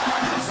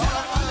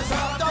사랑하는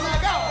사람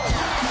떠나고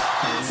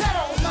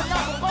새로운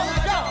만남은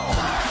뻔하고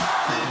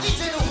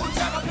이제는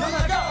혼자가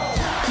편하고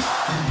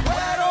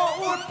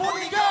외로울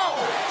뿐이고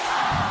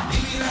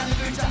님이라는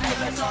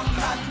글자에다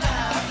정한다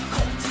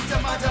콩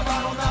찍자마자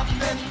바로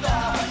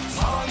남댄다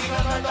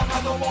사랑이가 날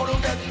나가도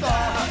모르겠다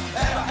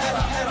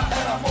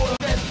에라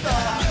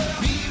모르겠다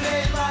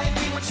미래의 나의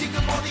님은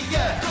지금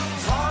어디에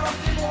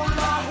사람들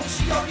몰라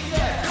혹시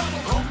여기에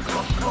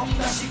그럼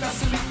다시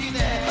가슴이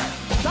뛰네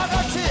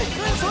다같이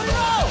큰 소리로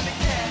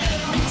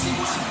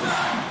미치고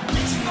싶다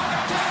미친 것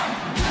같아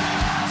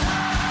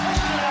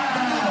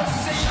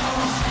흔들어주세요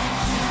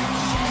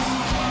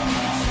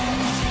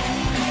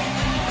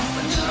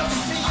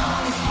흔들어주세요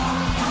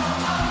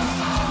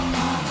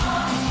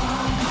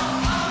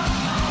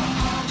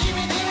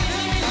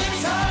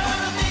님이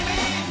사랑하는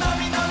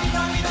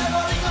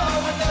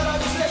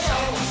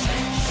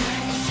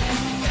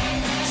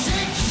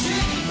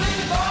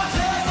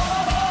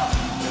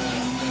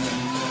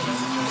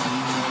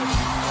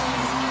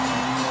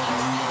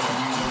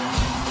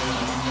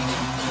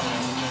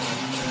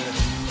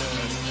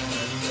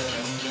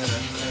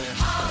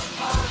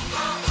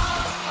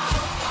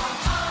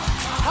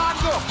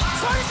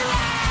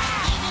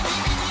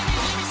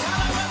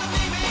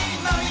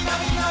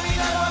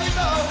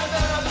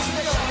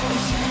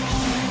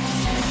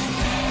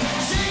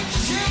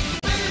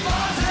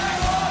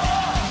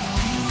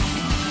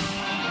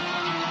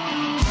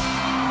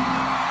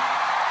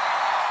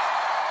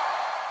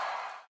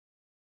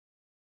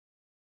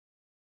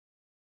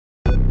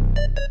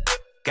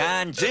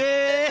간지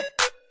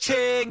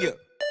챙겨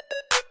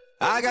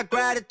I got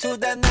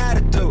gratitude and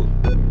attitude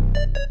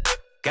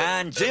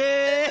간지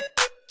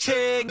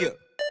챙겨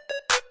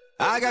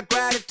I got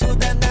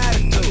gratitude and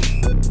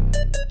attitude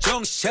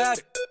정신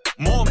차려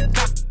몸에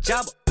각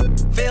잡아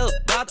feel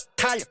받아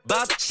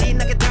달려받아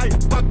신나게 달려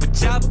꽉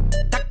붙잡아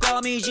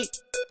닭껌이지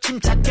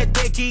침착해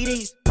take it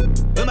easy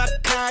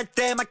음악할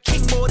때만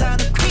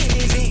킹보다는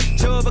퀸이지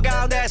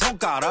접어가 내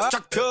손가락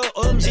쫙 펴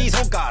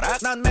엄지손가락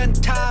난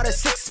멘탈에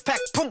식스팩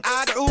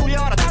풍악을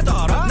울려라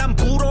나더러 난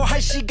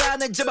불어할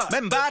시간을 잡아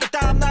맨발에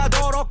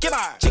땀나도록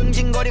개발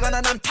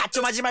징징거리거나 난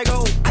타점하지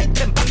말고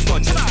아이템 바꿔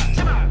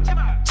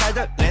제발 잘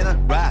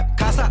들리는 랩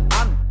가사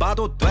안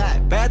봐도 돼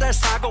배달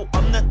사고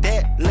없는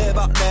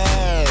딜리버리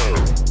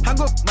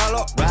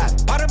한국말로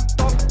랩 발음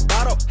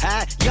똑바로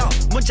해요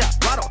문자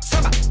바로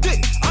설마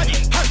뒤 아니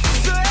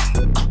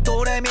헐스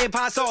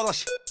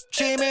도레미파솔라시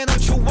취미는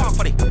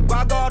추억거리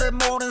과거를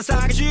모른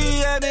사기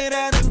쥐의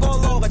미래는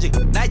골로 가지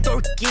나의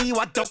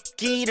똘끼와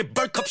도끼를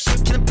벌컥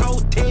시키는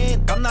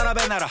프로틴 감나라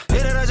배나라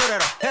이래라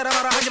저래라 해라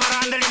마라 하지 마라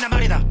안 들린단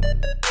말이다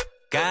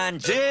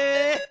간지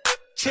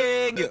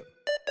챙겨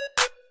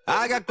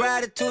I got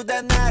gratitude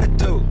and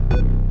attitude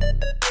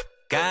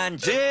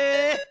간지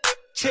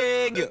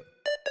챙겨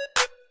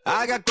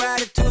I got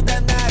gratitude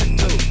and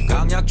attitude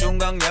강약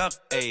중강약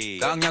에이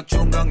강약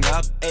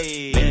중강약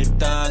에이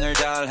밀당을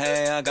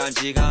잘해야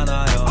간지가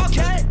나요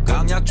okay.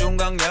 강약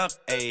중강약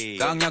에이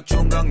강약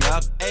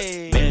중강약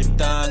에이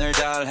밀당을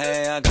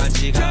잘해야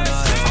간지가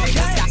나요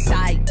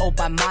사이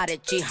오빠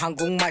말했지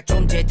한국말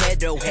좀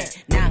제대로 해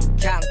난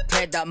그냥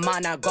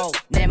대답만 하고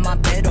내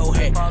맘대로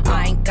해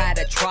I ain't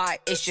gotta try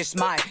it's just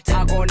mine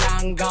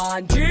타고난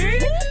건지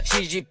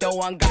시집도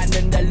안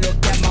갔는데 look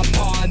at my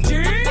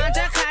번지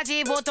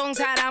반짝하지 보통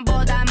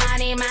사람보다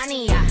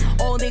많이야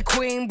Only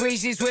queen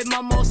breezes with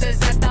mimosas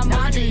at the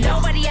money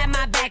Nobody at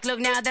my back look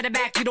now that I'm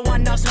back you don't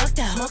want no smoke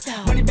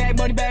though Money bag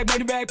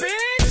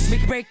bitch we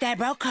can break that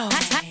bro code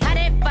Hot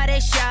it for the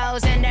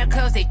shows and their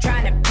clothes they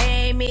tryna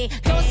pay me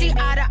Don't see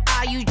eye to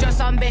eye you just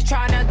some bitch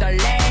tryna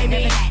delay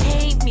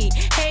me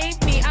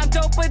hate me I'm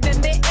doper than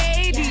the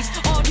 80s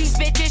All these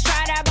bitches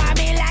try to buy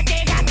me like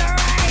they got the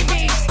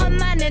rabies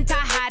엄마는 다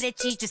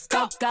하랬지 just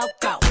go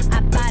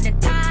아빠는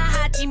다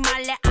하지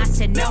말래 I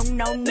said no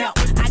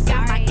I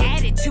got my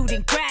attitude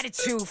and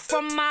gratitude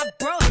from my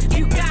bro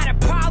You got a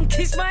problem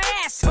kiss my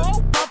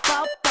asshole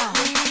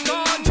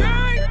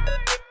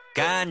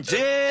간지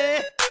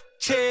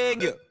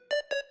챙겨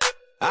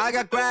I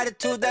got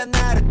gratitude and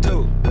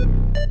attitude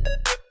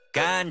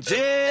간지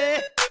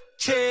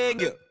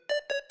챙겨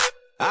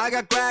I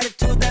got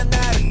gratitude and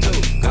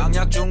attitude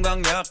강약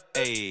중강약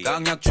에이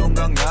강약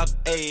중강약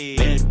에이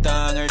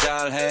밀당을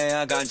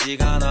잘해야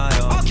간지가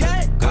나요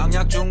okay.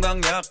 강약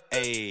중강약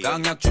에이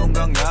강약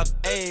중강약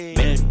에이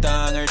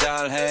밀당을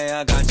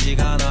잘해야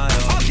간지가 나요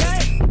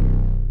okay.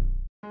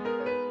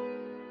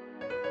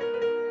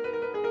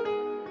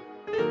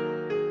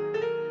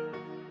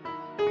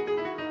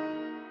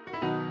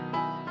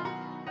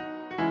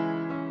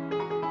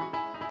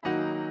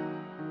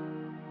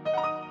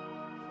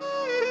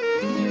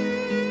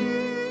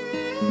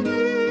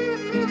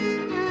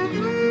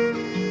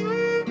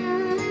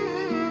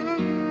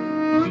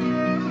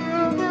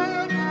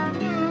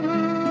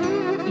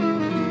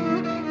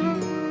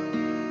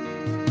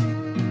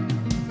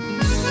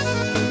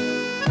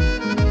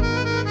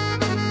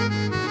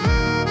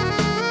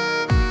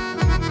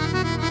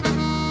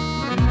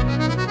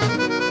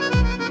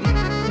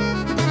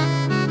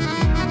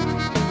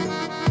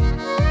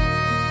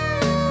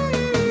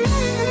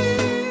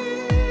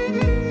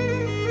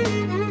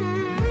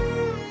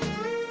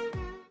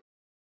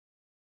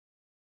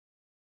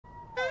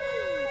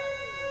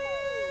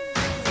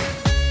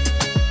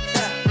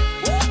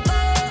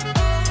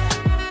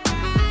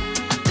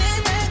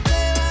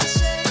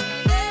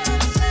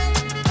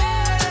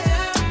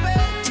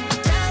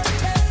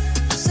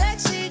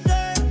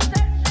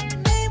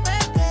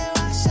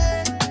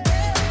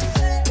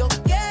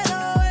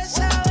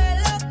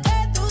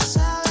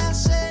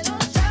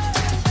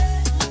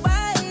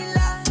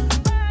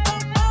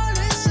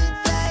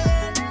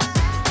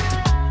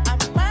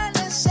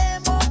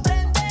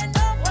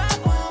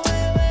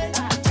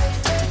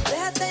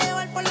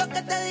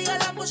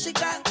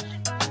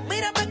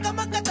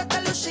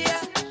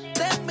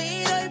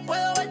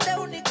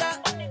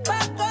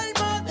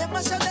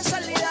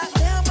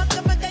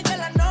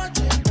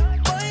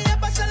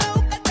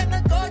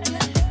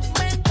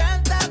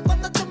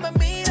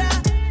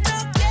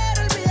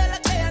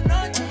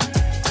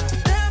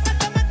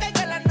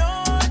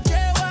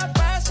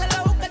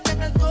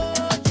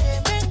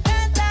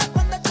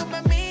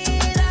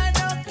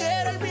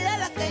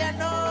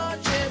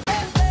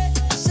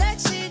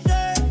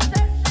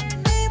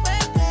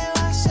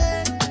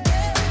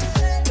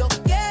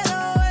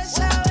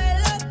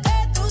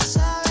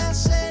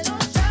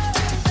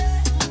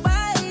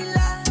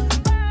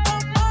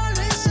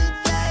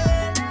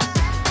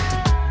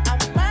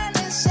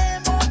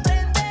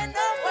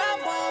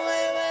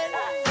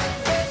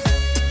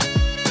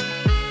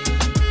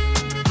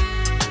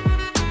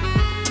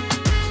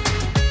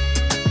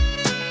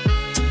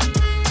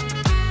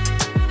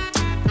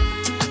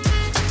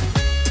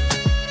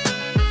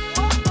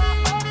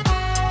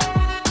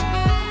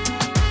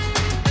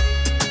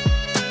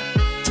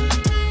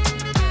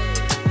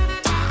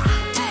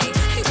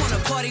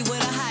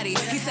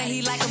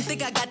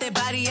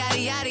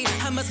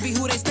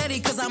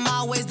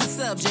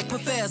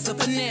 impress her,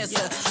 finesse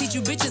her. Teach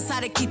you bitches how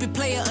to keep it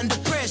player under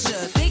pressure.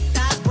 Thick